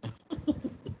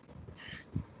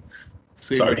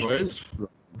 Same Sorry. advice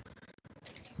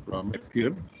from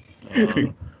Etienne.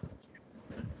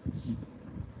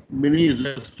 Mini, is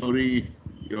there a story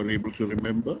you're able to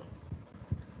remember?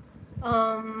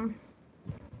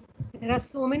 There are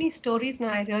so many stories now.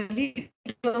 I really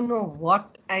don't know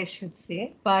what I should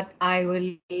say, but I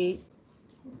will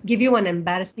give you an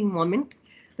embarrassing moment.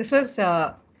 This was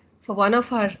for one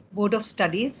of our board of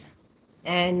studies,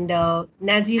 and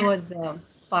Nazi was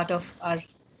part of our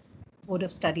board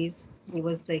of studies. He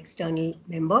was the external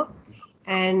member,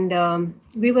 and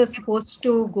we were supposed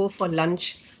to go for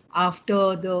lunch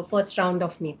after the first round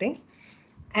of meeting,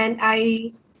 and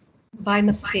I, by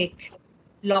mistake,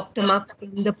 locked him up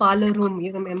in the parlor room.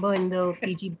 You remember, in the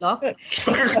PG block.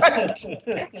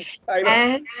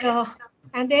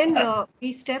 and then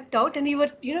we stepped out, and we were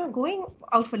going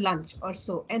out for lunch or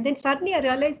so, and then suddenly I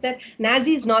realized that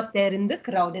Nazi is not there in the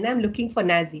crowd, and I'm looking for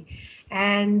Nazi.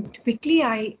 And quickly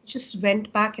I just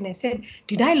went back and I said,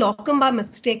 did I lock him by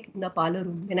mistake in the parlor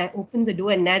room? Then I opened the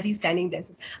door and Nazi standing there.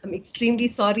 So I'm extremely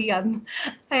sorry. I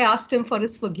asked him for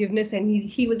his forgiveness, and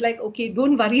he was like, okay,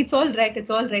 don't worry, it's all right, it's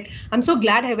all right. I'm so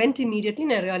glad I went immediately,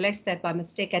 and I realized that by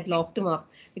mistake I'd locked him up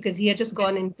because he had just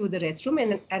gone into the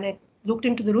restroom, and I looked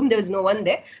into the room, there was no one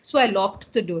there, so I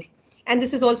locked the door. And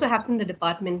this has also happened in the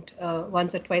department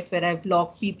once or twice, where I've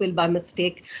locked people by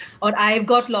mistake, or I've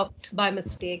got locked by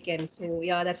mistake. And so,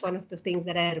 yeah, that's one of the things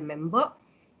that I remember.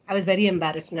 I was very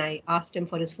embarrassed, and I asked him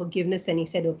for his forgiveness, and he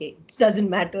said, okay, it doesn't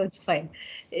matter, it's fine.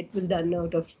 It was done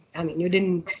out of, you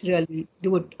didn't really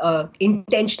do it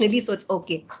intentionally, so it's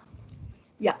okay.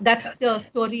 Yeah, that's the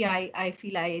story. I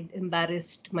feel I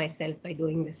embarrassed myself by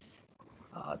doing this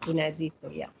to Nazi.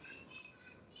 So, yeah.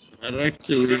 I like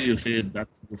the way you say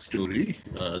that's the story.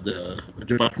 The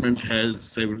department has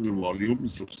several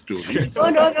volumes of stories.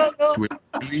 No. Will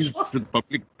release to the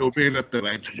public domain at the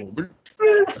right moment.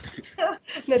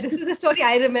 No, this is the story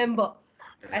I remember.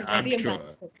 As I'm very sure.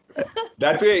 embarrassing.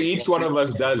 That way, each one of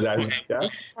us does. Yeah?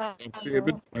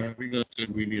 Famous for having a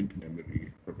convenient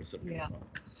memory, Professor Yeah.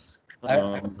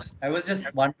 I was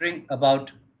just wondering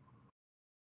about.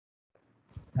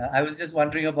 I was just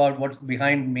wondering about what's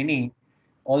behind Mini,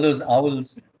 all those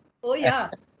owls. Oh,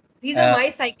 yeah. These are my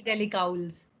psychedelic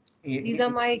owls. These are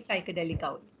my psychedelic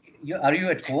owls. Are you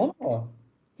at home? Or?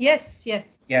 Yes. Yeah.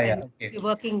 Okay. You're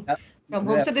working from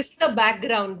home. So this is the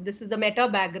background. This is the meta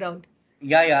background.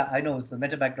 Yeah. I know. It's the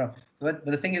meta background. But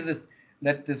the thing is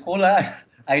this whole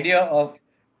idea of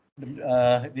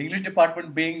the English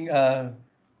department being, to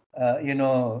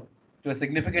a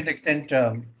significant extent,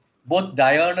 both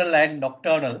diurnal and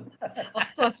nocturnal.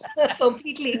 Of course,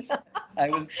 completely. I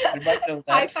was reminded of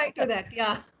that. High five to that,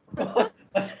 yeah.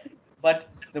 But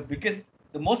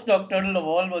the most nocturnal of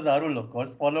all was Arul, of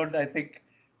course, followed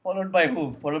by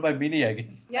who? Followed by Mini, I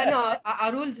guess. Yeah, no,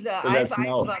 Arul's, I've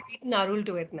beaten Arul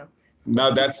to it now. Now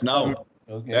that's now.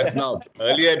 Okay. That's now.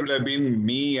 Earlier it would have been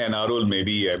me and Arul,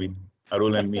 maybe.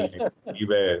 Arul and me, we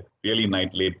were really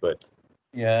night late birds.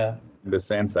 Yeah. In the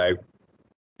sense, I've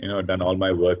done all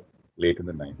my work late in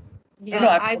the night.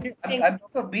 Yeah, I'm talking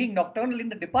of being nocturnal in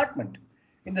the department,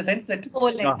 in the sense that. Oh,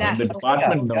 like that. In the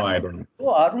department, no, I don't know.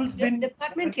 Oh, Arul's been.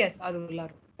 Department, yes, Arul.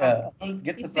 Arul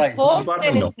gets If surprised. it's home,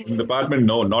 Department, no. In department,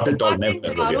 no, not at all.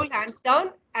 Never. Arul, hands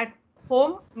down. At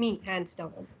home, me, hands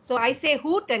down. So I say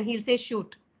hoot, and he'll say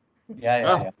shoot.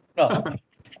 Yeah. No,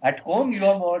 at home you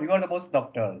are the most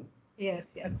nocturnal.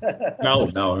 Yes. No,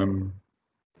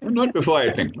 not before,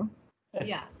 I think. No?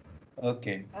 Yeah.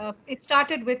 Okay. It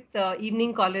started with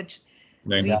evening college,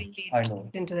 Right. reading I know.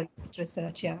 into the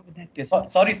research. Yeah, with that. Okay,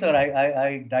 sorry, sir.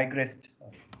 I digressed.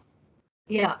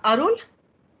 Yeah, Arul.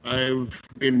 I've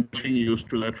been getting used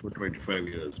to that for 25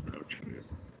 years now, Cheriyan.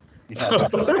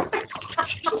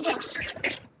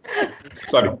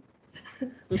 Sorry.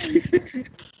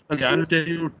 Okay, I'll tell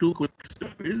you two quick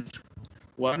stories.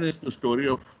 One is the story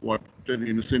of what an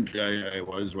innocent guy I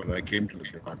was when I came to the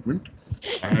department.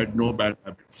 I had no bad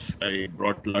habits. I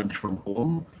brought lunch from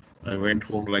home. I went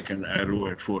home like an arrow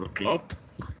at 4 o'clock.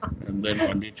 And then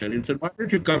one day Cheriyan said, why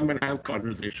don't you come and have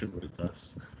conversation with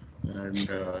us? And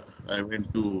I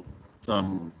went to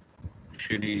some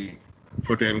shady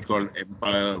hotel called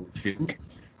Empire with him.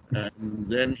 And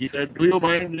then he said, "Do you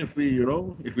mind if we,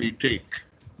 if we take?"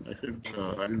 I said,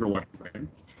 "I didn't know what he meant."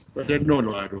 But I said, "No,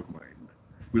 I don't mind,"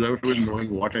 without even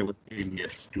knowing what I was saying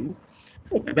yes to.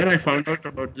 And then I found out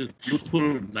about this beautiful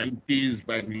 90s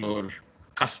Bangalore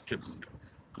custom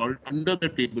called under the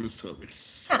table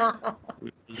service.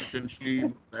 Which is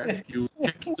essentially that you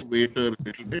tipped the waiter a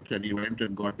little bit and he went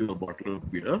and got you a bottle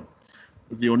of beer.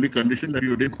 The only condition that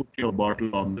you didn't put your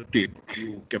bottle on the table.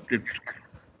 You kept it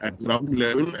at ground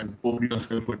level and poured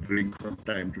yourself a drink from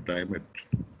time to time at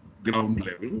ground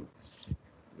level.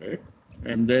 Right?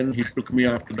 And then he took me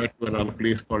after that to another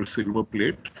place called Silver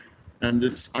Plate. And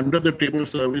this under the table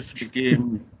service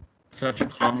became such a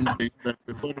common thing that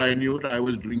before I knew it, I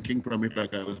was drinking from it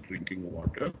like I was drinking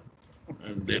water.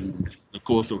 And then the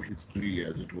course of history,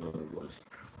 as it were, was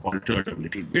altered a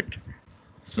little bit.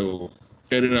 So,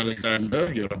 Cheriyan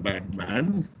Alexander, you're a bad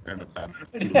man and a bad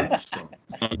influence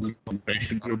on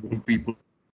impressionable people.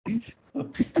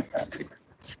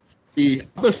 The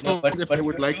other story that I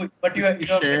would like to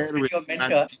share with your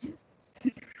mentor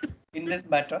in this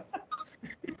matter.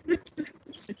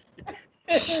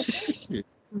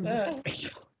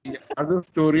 The other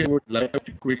story I would like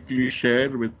to quickly share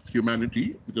with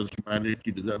humanity, because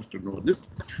humanity deserves to know this,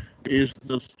 is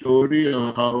the story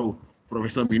of how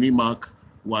Professor Minimark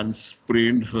once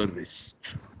sprained her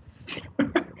wrist.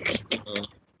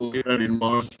 Story that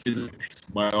involves physics,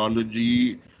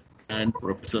 biology, and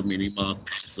Professor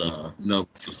Minimark's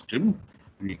nervous system,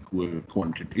 equal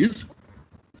quantities.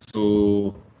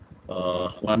 So,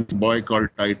 one boy called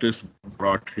Titus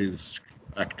brought his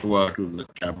Activa to the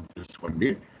campus one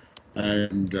day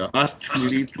and asked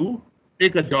Minnie to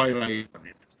take a joyride on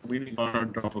it. Minnie got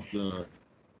on top of the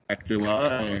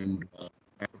Activa and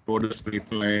rode a straight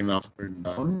line up and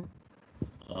down.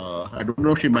 I don't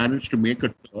know if she managed to make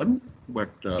a turn, but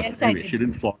Yes, anyway, she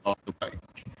didn't fall off the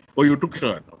bike. Oh, you took a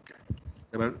turn, okay.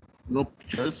 There are no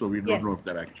pictures, so we don't know if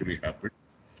that actually happened.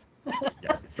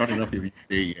 Yeah, it's not enough if you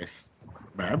say yes,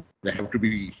 ma'am. There have to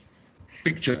be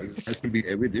pictures, there has to be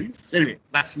evidence. Anyway,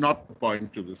 that's not the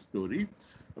point to the story.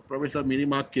 Professor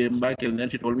Minimark came back and then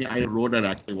she told me I rode an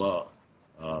Activa.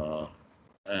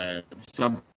 And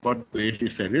somewhat the way she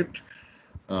said it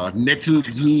nettled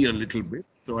me a little bit.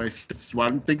 So it's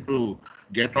one thing to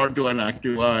get onto an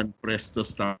Activa and press the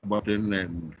start button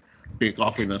and take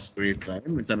off in a straight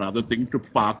line. It's another thing to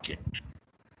park it.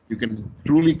 You can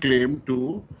truly claim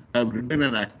to have ridden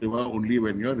an Activa only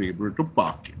when you're able to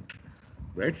park it.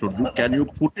 Right? So can you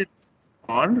put it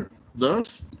on the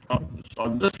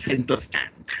center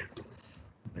stand?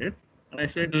 Right? And I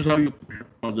said, this is how you put it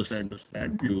on the center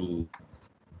stand. You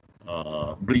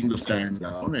bring the stand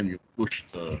down and you push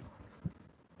the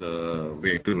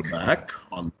vehicle back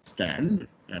on the stand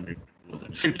and it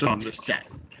sits on the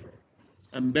stand.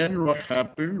 And then what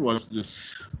happened was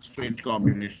this strange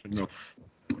combination of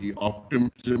the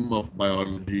optimism of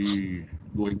biology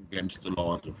going against the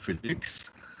laws of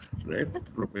physics. Right?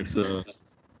 Professor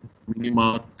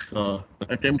Minimark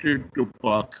attempted to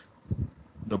park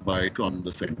the bike on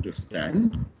the center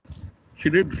stand. She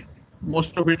did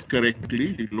most of it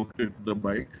correctly. She looked at the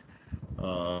bike.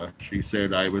 She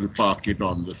said, I will park it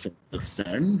on the center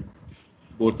stand.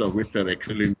 Both of which are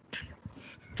excellent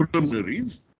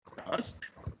preliminaries task.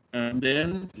 And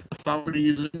then for some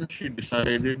reason she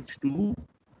decided to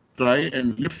try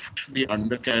and lift the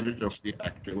undercarriage of the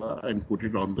Activa and put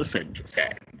it on the center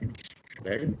stand.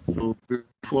 Right? So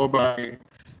before my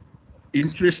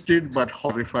interested but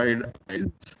horrified eyes,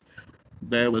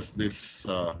 there was this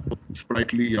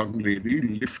sprightly young lady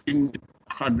lifting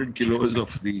 100 kilos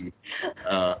of the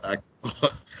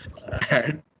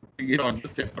and putting it on the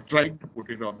center, trying to put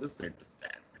it on the center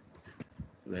stand.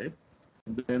 Right?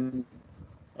 And then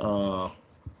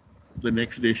the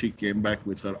next day she came back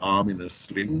with her arm in a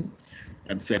sling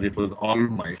and said it was all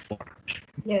my fault.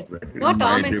 Yes, Right? not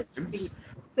arm in a sling.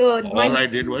 So all I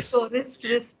did was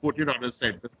wrist. put it on a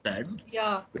center stand.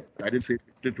 Yeah. I didn't say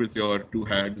lift it with your two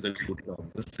hands and put it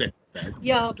on the center stand.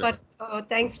 Yeah, but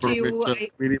thanks to you, Professor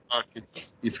Minimark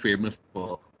is famous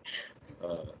for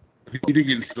reading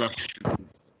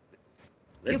instructions.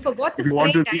 You forgot the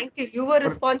sprained ankle. You were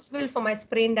responsible for my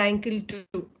sprained ankle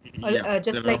too.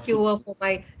 Just like you were for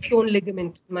my torn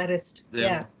ligament in my wrist.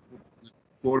 Yeah.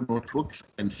 4 notebooks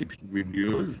and 6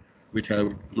 videos, which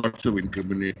have lots of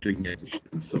incriminating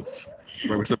evidence of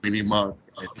Professor Minimark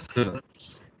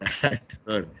and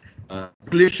her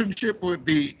relationship with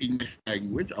the English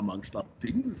language, amongst other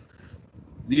things.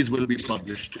 These will be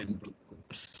published in due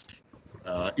course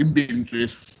in the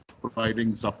interest of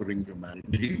providing suffering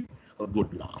humanity a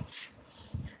good laugh.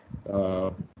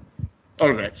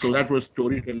 All right, so that was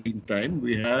storytelling time.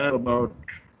 We have about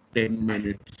 10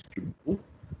 minutes to go.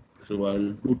 So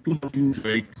I'll do two things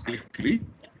very quickly.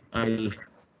 I'll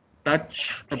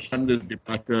touch upon this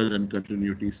departures and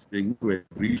continuities thing very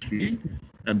briefly,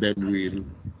 and then we'll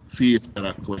see if there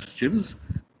are questions.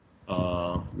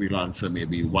 We'll answer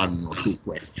maybe one or two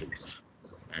questions,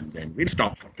 and then we'll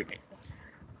stop for today.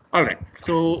 All right,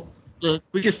 so the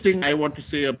quickest thing I want to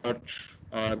say about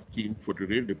our theme for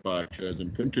today, departures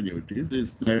and continuities,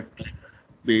 is that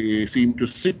they seem to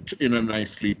sit in a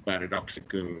nicely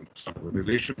paradoxical sort of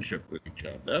relationship with each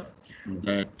other,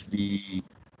 that the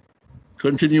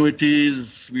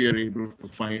continuities we are able to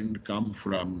find come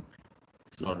from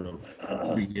sort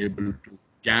of being able to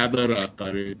gather our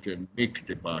courage and make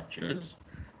departures,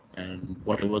 and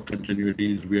whatever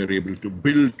continuities we are able to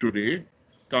build today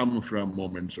come from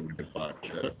moments of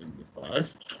departure in the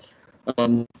past.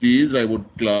 Among these, I would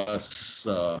class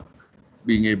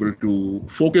being able to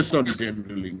focus on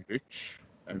general English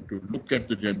and to look at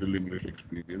the general English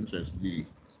experience as the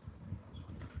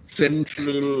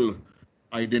central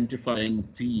identifying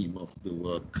theme of the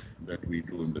work that we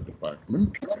do in the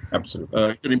department. Absolutely.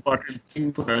 It's an important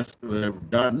thing for us to have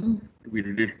done. We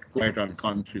did it quite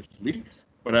unconsciously,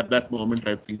 but at that moment,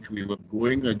 I think we were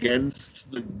going against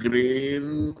the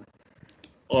grain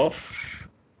of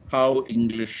how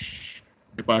English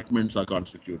departments are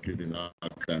constituted in our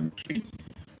country.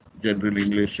 General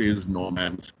English is no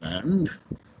man's land.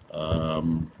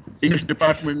 English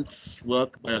departments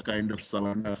work by a kind of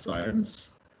savanna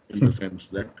science, in the sense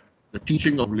that the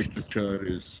teaching of literature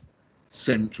is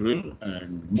central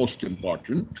and most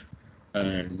important,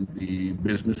 and the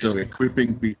business of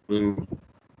equipping people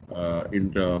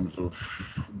in terms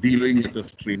of dealing with a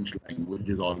strange language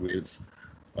is always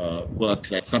work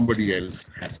that somebody else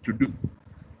has to do,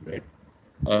 right?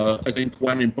 I think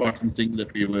one important thing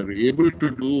that we were able to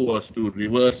do was to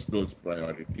reverse those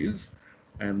priorities,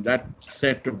 and that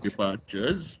set of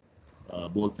departures,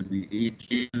 both in the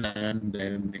 80s and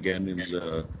then again in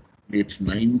the late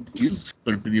 90s,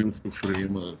 continues to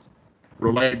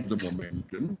provide the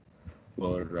momentum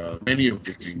for many of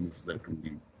the things that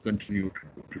we continue to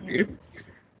do today.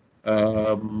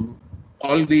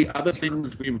 All the other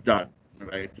things we've done,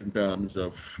 right, in terms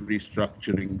of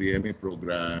restructuring the MA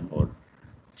program or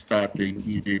starting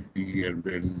EDP and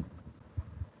then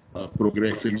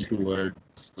progressing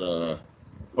towards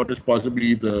what is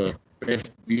possibly the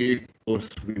best BA course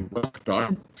we worked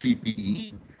on,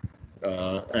 CPE,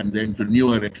 and then to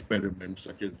newer experiments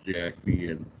such as JIP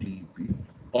and TEP.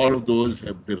 All of those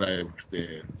have derived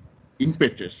their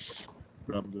impetus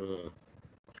from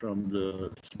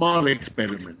the small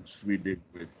experiments we did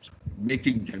with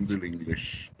making general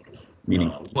English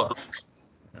work.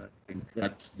 I think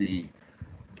that's the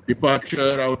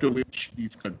departure out of which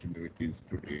these continuities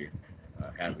today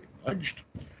have emerged.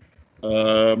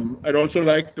 I'd also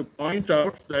like to point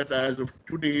out that as of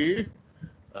today,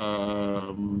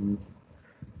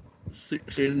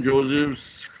 St.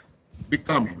 Joseph's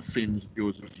becomes St.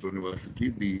 Joseph's University.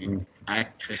 The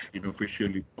act has been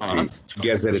officially passed.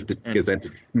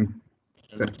 Gazetted.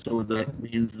 And so that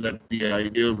means that the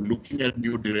idea of looking at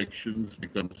new directions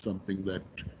becomes something that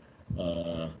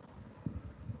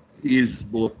is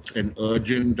both an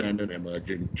urgent and an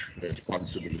emergent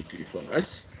responsibility for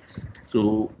us.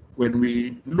 So when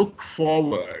we look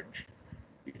forward,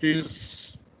 it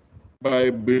is by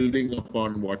building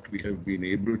upon what we have been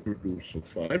able to do so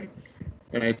far.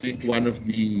 And I think one of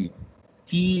the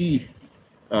key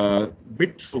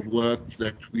bits of work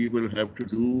that we will have to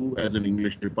do as an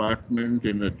English department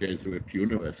in a Jesuit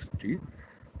university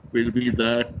will be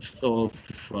that of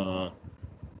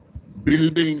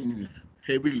building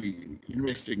heavily,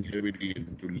 investing heavily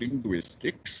into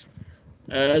linguistics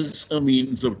as a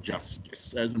means of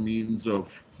justice, as a means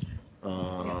of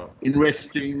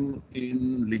investing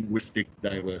in linguistic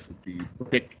diversity,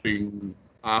 protecting,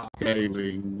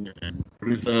 archiving, and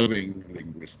preserving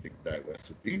linguistic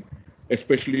diversity,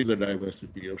 especially the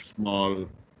diversity of small,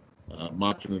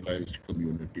 marginalized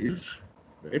communities,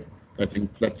 right? I think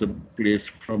that's a place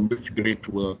from which great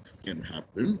work can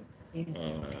happen.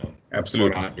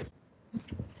 Absolutely.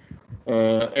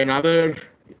 Another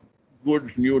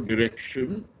good new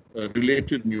direction,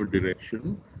 related new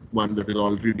direction, one that is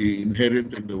already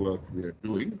inherent in the work we are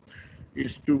doing,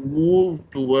 is to move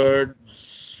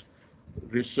towards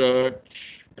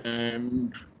research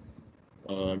and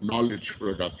knowledge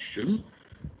production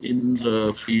in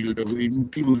the field of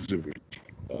inclusivity.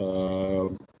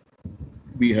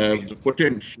 We have the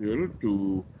potential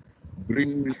to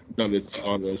bring Dalit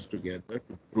scholars together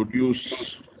to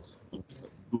produce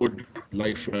good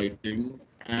life writing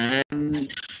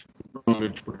and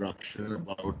knowledge production,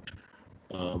 about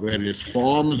various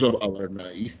forms of our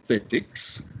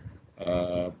aesthetics.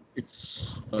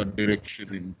 It's a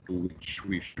direction into which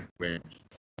we should went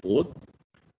forth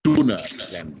sooner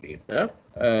than later.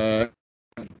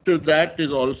 To that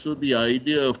is also the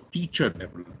idea of teacher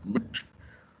development.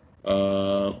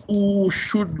 Who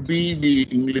should be the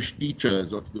English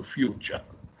teachers of the future?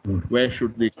 Where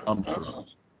should they come from?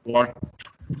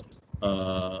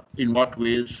 In what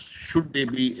ways should they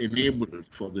be enabled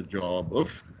for the job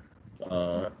of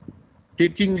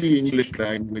taking the English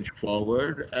language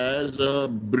forward as a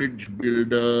bridge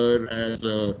builder, as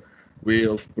a way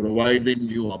of providing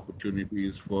new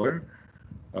opportunities for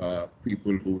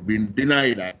people who've been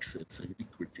denied access and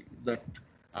equity? That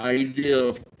idea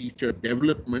of teacher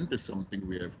development is something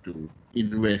we have to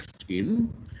invest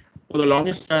in. For the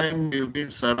longest time, we've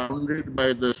been surrounded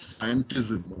by the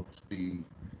scientism of the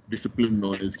discipline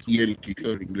known as ELT,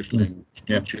 or English language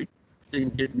teaching. I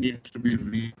think it needs to be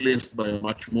replaced by a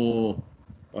much more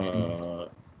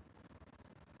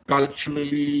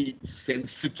culturally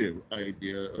sensitive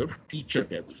idea of teacher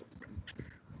development,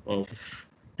 of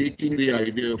taking the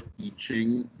idea of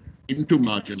teaching into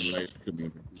marginalized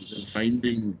communities and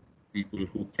finding people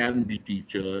who can be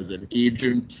teachers and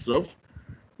agents of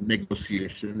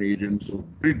negotiation, agents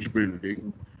of bridge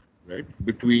building, right,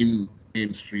 between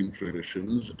mainstream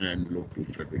traditions and local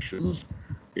traditions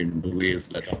in the ways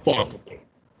that are possible.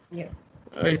 Yeah.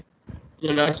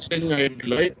 The last thing I'd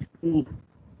like to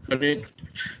connect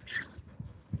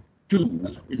to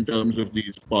in terms of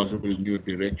these possible new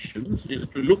directions is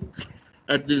to look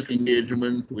at this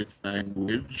engagement with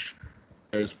language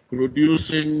as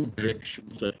producing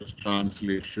directions such as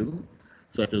translation,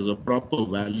 such as a proper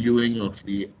valuing of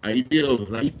the idea of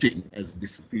writing as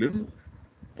discipline,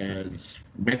 as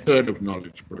method of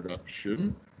knowledge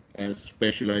production, as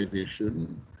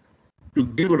specialization, to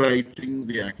give writing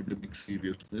the academic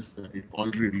seriousness that it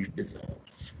already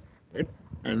deserves. Right?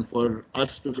 And for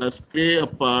us to thus play a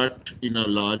part in a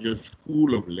larger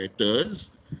school of letters,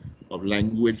 of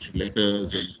language,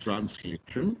 letters, and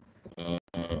translation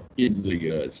in the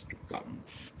years to come.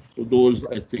 So those,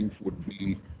 I think, would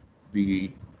be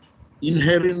the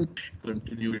inherent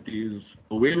continuities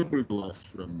available to us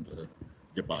from the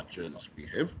departures we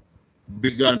have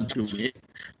begun to make.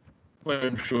 But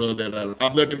I'm sure there are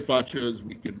other departures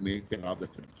we can make and other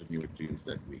continuities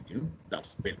that we can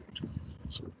thus build.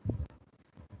 So,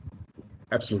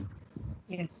 absolutely.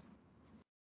 Yes.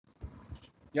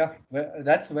 Yeah, well,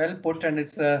 that's well put, and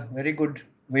it's a very good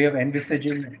way of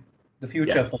envisaging the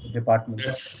future for the department.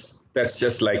 That's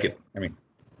just like it. I mean,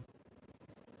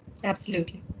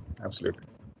 Absolutely. absolutely.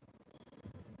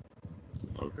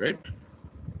 All right.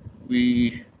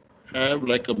 We have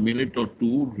like a minute or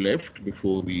two left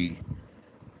before we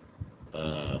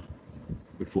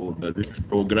before the next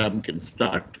program can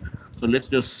start. So let's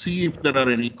just see if there are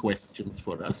any questions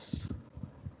for us.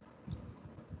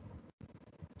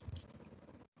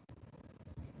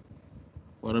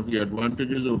 One of the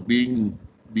advantages of being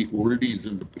the oldies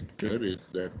in the picture is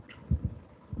that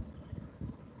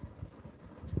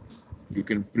you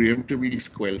can preemptively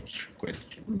squelch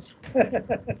questions.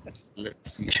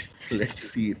 Let's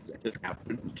see if that has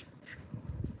happened.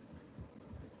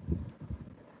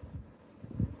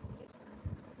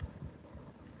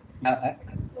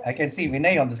 I can see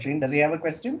Vinay on the screen. Does he have a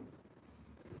question?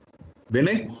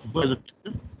 Vinay? Was it?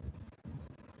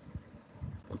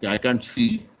 Okay, I can't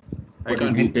see. I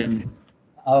can't see.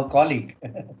 Our colleague,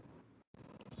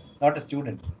 not a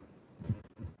student.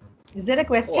 Is there a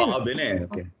question? Oh, Vinay.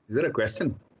 Okay. Is there a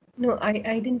question? No, I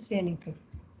didn't say anything.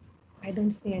 I don't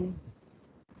say anything.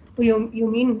 Oh, you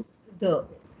mean the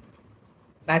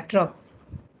backdrop?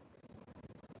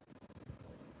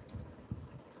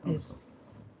 Yes.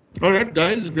 All right,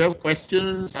 guys, if you have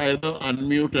questions, either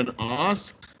unmute and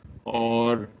ask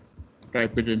or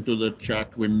type it into the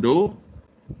chat window.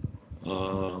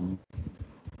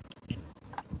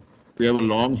 We have a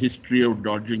long history of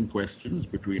dodging questions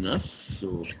between us,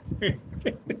 so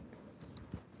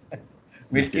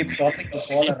We'll keep tossing the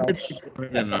ball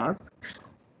around. and ask.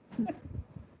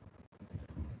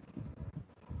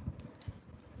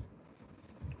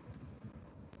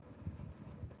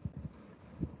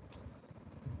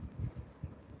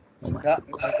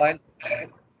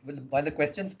 While the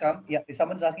questions come, yeah, is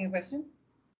someone's asking a question?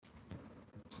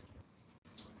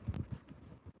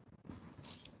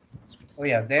 Oh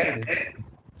yeah, there it is.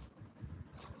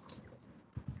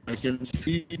 I can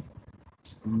see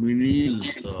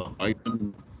Mini's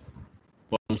icon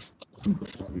pulse for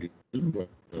some reason, but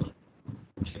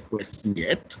it's a question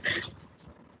yet.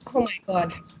 Oh my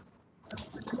God.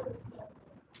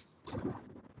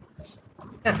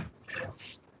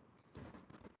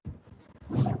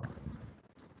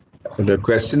 The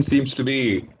question seems to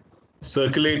be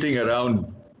circulating around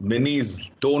Minnie's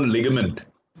torn ligament.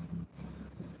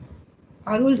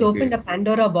 Arul's opened a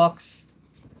Pandora box.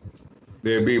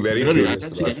 They'll be very Really, I curious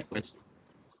don't see about any it. question.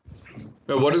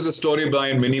 Now, what is the story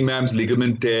behind Minnie Ma'am's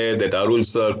ligament tear that Arul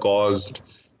sir caused?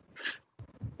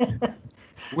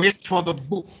 Wait for the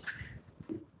book.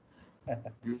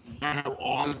 You can have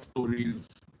all stories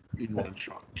in one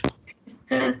shot.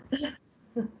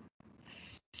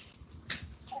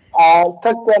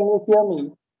 Sir, can you hear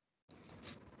me?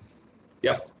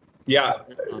 Yeah,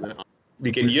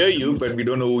 we can hear you, but we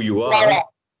don't know who you are. Yeah.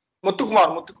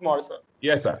 Muthukumar, sir.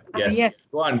 Yes, sir. Yes. Yes.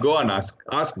 Go on. Ask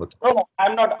Muthu. No,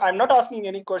 I'm not asking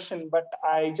any question, but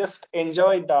I just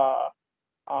enjoyed,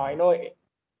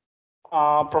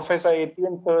 Professor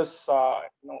Etienne sir's,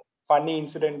 funny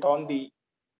incident on the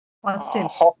Hostel.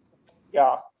 hostel.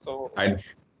 Yeah, so I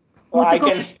Muthukumar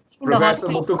can. in the Professor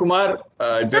hostel.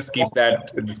 Muthukumar, just keep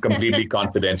that it's completely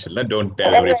confidential. Don't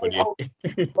tell everybody.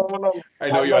 No, I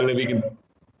know you are living in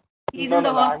He's No, in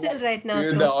the no, no, I'm hostel right now,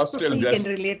 You're in so the hostel he just-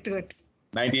 can relate to it.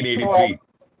 1983.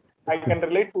 I can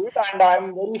relate to it, and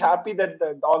I'm very happy that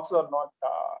the dogs are not,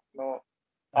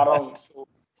 around. So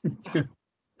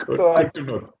Good to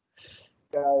know.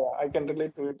 yeah, I can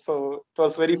relate to it. So it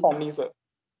was very funny, sir.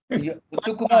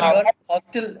 Muthukumar, you are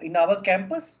hostel in our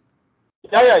campus?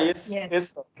 Yeah, yes,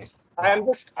 Yes. sir.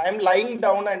 I'm lying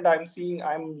down and I'm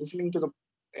listening to the,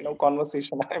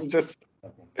 conversation. I'm just,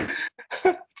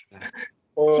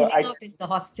 Chilling I, out in the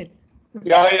hostel.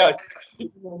 yeah, in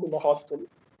the hostel.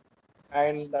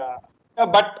 And,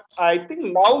 but I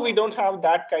think now we don't have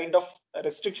that kind of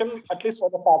restriction, at least for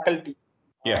the faculty.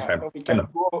 Yes, we I can know.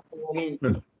 go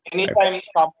No. anytime,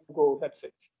 come and go. That's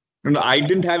it. No, I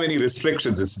didn't have any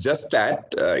restrictions. It's just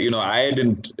that, I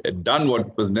hadn't done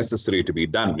what was necessary to be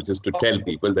done, which is to tell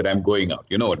people that I'm going out.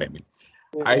 You know what I mean?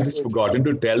 I Yes, just yes. forgotten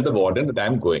to tell the warden that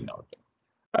I'm going out.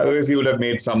 Otherwise, he would have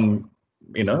made some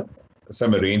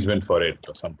arrangement for it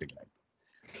or something like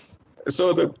that.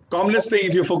 So the commonest thing,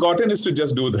 if you've forgotten, is to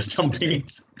just do the something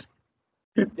instead.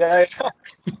 Yeah.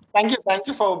 Thank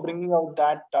you for bringing out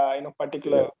that,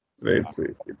 particular.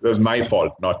 It was my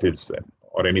fault, not his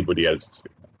or anybody else's.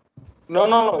 No.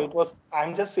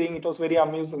 I'm just saying it was very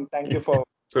amusing. Thank you for.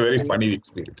 It's a very funny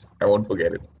experience. I won't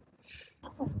forget it.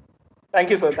 Thank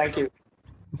you, sir. Thank you.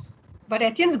 But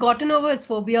Etienne's gotten over his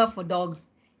phobia for dogs.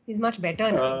 He's much better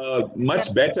now.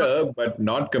 Much better, but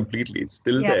not completely. It's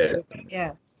still there.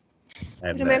 Yeah.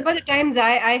 And, Remember the times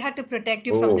I had to protect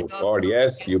you from the dogs? Oh God,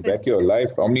 yes, you bet your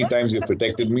life. How many times you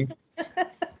protected me?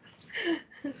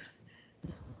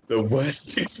 The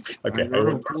worst experience. Okay. I don't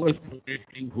know who was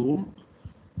protecting whom.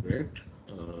 Right?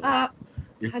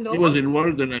 If Hello? he was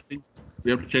involved, then I think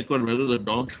we have to check on whether the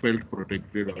dogs felt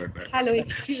protected or not. Hello,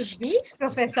 excuse me,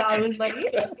 Professor Arul Mani.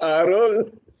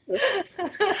 Arul.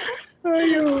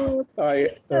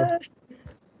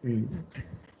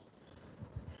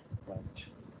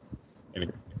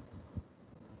 Anyway.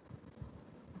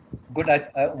 Good.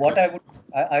 What I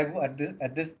would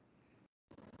at this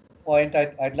point,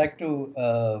 I'd like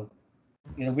to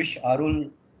wish Arul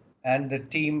and the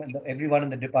team and everyone in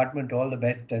the department all the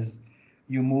best as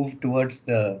you move towards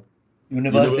the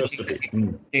university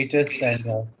status and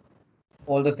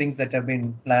all the things that have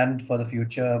been planned for the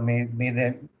future. May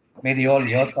they all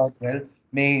work out well.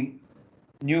 May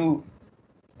new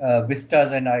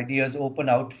vistas and ideas open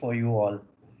out for you all,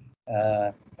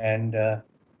 and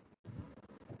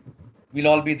we'll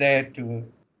all be there to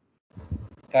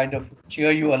kind of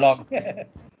cheer you along.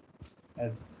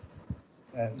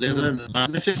 There's an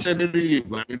unnecessary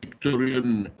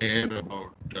Victorian air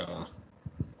about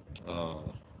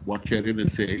what Cheriyan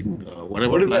is saying.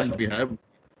 Whatever What is plans that? we have,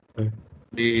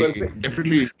 they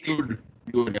definitely include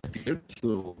you and Etienne.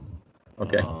 So,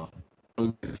 Okay.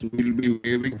 we'll be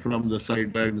waving from the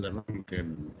sidelines and you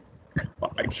can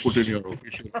put in your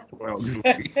official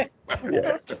biography.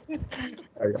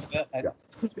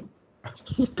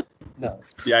 No.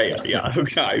 Yeah.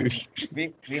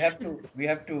 Okay. We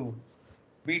have to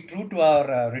be true to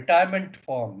our retirement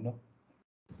form. No?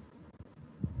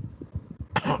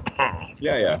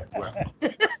 Yeah.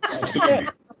 Absolutely.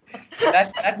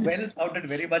 That well sounded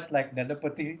very much like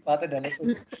Nelapati, Father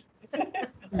Nelapati.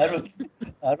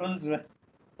 Arul's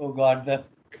oh God.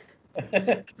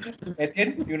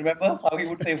 Etienne, you remember how he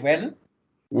would say well?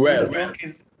 Well. Stroke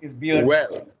his beard.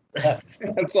 Well.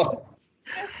 That's all.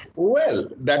 Well,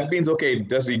 that means okay,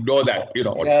 just ignore that,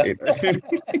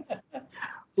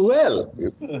 Well.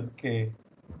 Okay.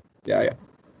 Yeah.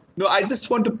 No, I just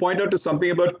want to point out to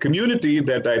something about community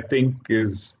that I think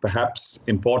is perhaps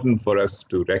important for us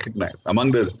to recognize.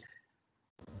 Among the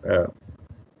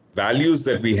values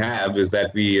that we have is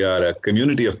that we are a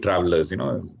community of travelers,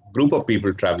 a group of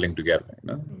people traveling together,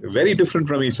 very different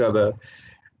from each other.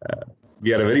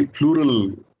 We are a very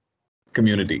plural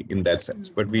community in that sense,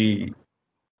 but we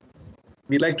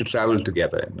like to travel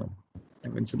together, I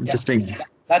mean, it's an interesting,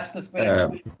 that's the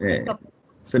spirit.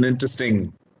 It's an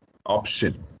interesting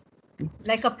option.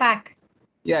 Like a pack.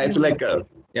 Yeah, it's like a,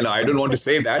 I don't want to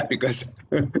say that because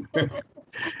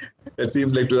that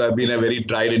seems like to have been a very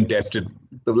tried and tested,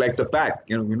 like the pack,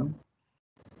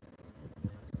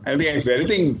 I think if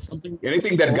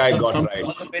anything that guy got right.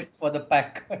 All the best for the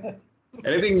pack.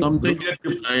 Anything something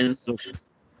lines of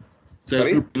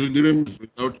several pilgrims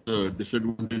without the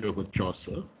disadvantage of a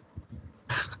Chaucer.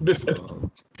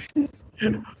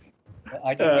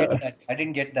 I didn't get that. I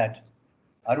didn't get that.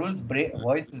 Arul's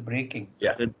voice is breaking.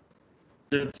 Yeah.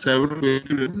 Several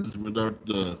pilgrims without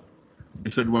the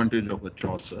disadvantage of a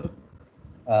Chaucer.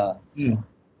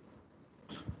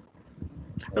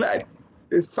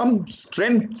 There's some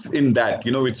strength in that,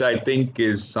 which I think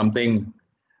is something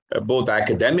both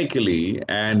academically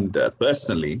and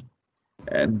personally,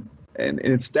 and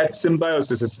it's that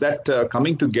symbiosis, it's that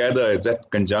coming together, it's that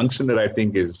conjunction that I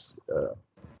think is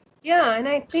and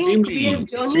I think we have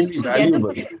journeyed together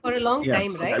for a long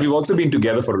time, right? We've also been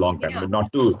together for a long time, but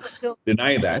not to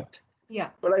deny that. Yeah.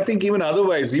 But I think even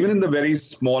otherwise, even in the very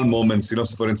small moments,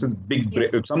 for instance,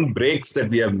 some breaks that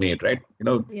we have made, right?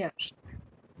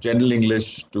 General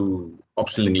English to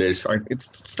optional English, or it's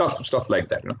stuff like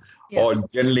that, or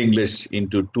general English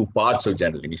into two parts of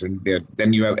general English, and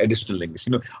then you have additional English,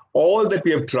 all that we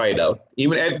have tried out.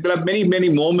 Even there are many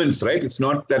moments, right? It's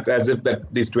not that as if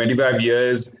that these 25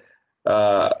 years,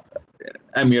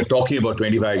 and we are talking about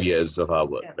 25 years of our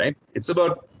work, right? It's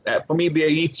about, for me, they are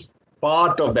each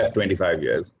part of that 25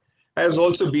 years has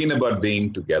also been about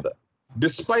being together.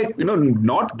 Despite,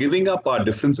 not giving up our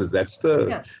differences. That's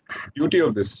the beauty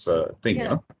of this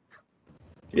thing,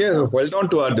 Yes, we've held on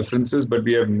to our differences, but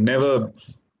we have never,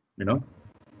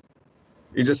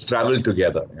 we just travel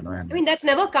together, I mean, that's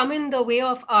never come in the way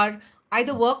of our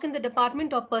either work in the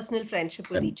department or personal friendship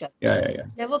with each other.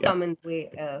 It's never come in the way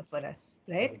for us,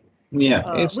 right?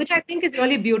 Yeah. Which I think is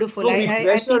really beautiful. No,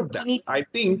 I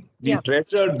think we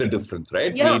treasured the difference,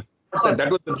 right? Yeah.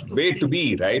 That was the way to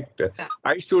be, right?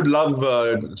 I should love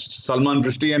Salman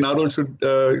Rushdie and Arul should,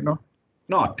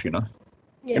 not, and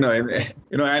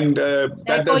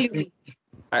that does.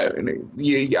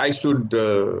 I should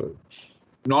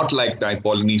not like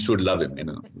Dipole, and he should love him.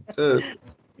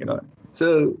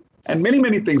 And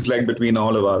many things like between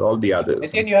all the others.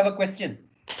 Etienne, you have a question?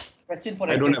 Question for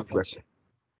Etienne. I don't have a question.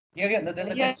 Yeah, there's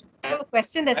a question. I have a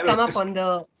question that's come up on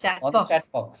the chat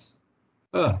box.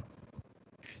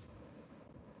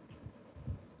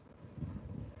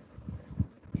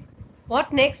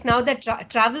 What next now that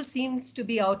travel seems to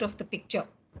be out of the picture?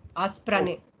 Ask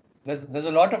Pranay. There's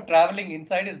a lot of traveling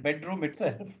inside his bedroom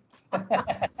itself.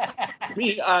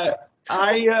 Pranay.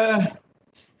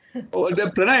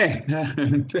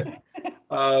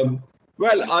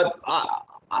 Well,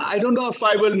 I don't know if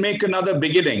I will make another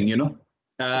beginning.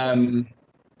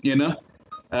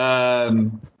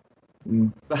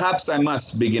 Perhaps I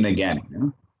must begin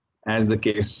again. As the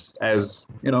case,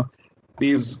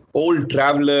 these old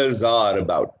travelers are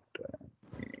about.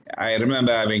 I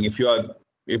remember having, if you have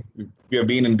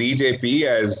been in DJP,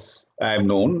 as I've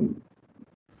known,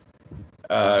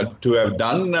 to have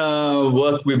done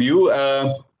work with you,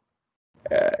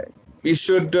 we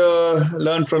should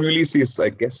learn from Ulysses, I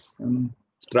guess, and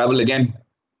travel again.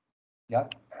 Yeah.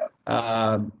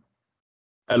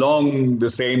 Along the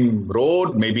same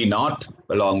road, maybe not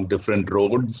along different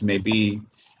roads, maybe.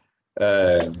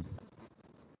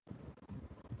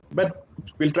 But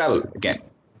we'll travel again.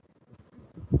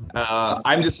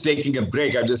 I'm just taking a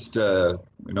break. I've just,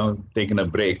 taken a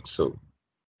break. So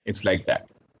it's like that.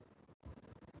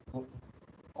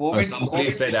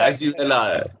 Somebody said, as you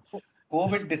are.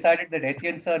 COVID decided that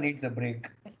Etienne sir needs a break.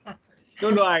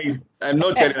 No, I'm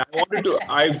not Cheriyan.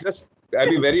 I'll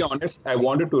be very honest. I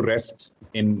wanted to rest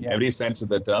in every sense of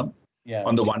the term. Yeah.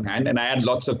 On the one hand, and I had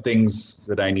lots of things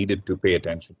that I needed to pay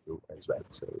attention to as well.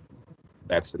 So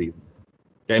that's the reason.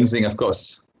 Tenzing, of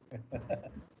course.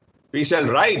 We shall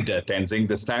ride Tenzing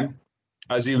this time.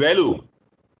 Azivelu.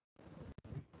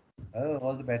 Oh,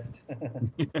 all the best.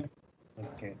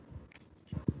 Okay.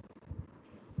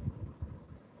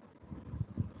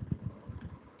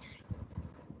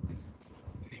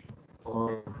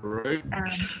 All right.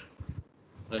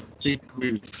 I think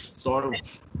we've sort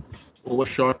of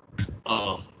overshot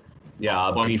sorry.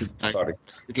 A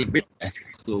little bit.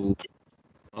 So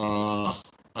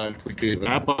I'll quickly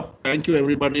wrap up. Thank you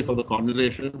everybody for the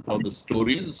conversation, for the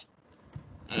stories,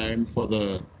 and for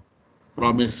the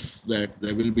promise that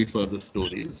there will be further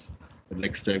stories the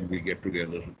next time we get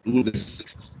together to do this.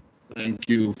 Thank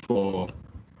you for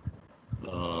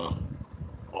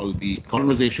all the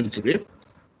conversation today.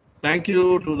 Thank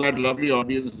you to that lovely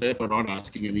audience there for not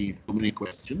asking too many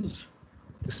questions.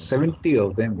 70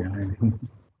 of them.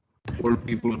 Yeah. Old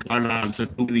people can't answer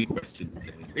too many questions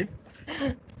anyway.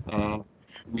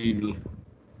 We'll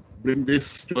bring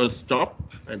this to a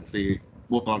stop and say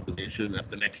more conversation at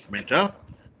the next meta.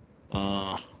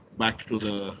 Back to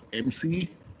the MC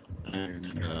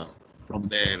and from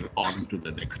there on to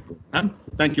the next program.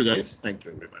 Thank you guys. Thank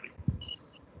you everybody.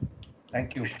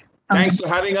 Thank you. Thanks for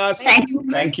having us. Thank you.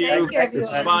 Thank you. Thank you, It was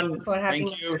everyone, fun. for having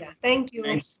Thank us. you. Yeah. Thank you.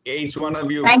 Thanks, each one of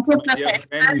you. Thank you, My dear Professor.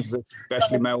 friends,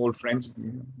 especially my old friends,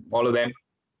 all of them.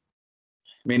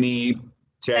 Minnie,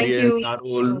 Cheriyan, you.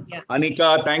 Arul, Yeah.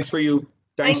 Anika, thanks for you.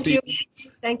 Thanks Thank to you.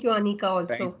 you. Thank you, Anika,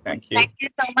 also. Thank you. Thank you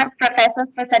so much, Professor,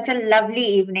 for such a lovely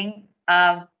evening.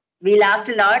 We laughed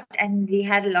a lot and we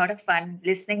had a lot of fun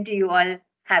listening to you all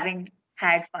having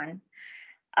had fun.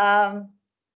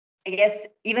 I guess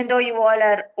even though you all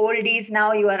are oldies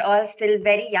now, you are all still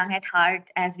very young at heart,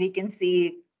 as we can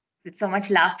see, with so much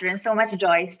laughter and so much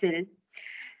joy still.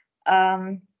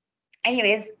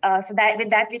 Anyways, so that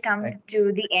with that we come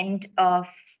to the end of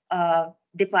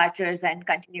departures and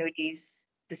continuities,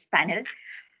 this panel.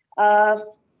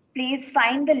 Please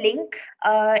find the link,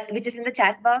 which is in the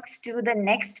chat box, to the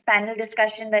next panel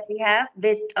discussion that we have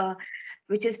with,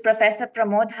 which is Professor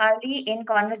Pramod Harley in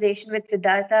conversation with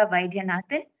Siddhartha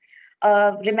Vaidyanathan.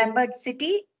 Remembered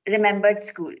City, Remembered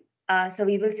School. So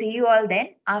we will see you all then,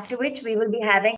 after which we will be having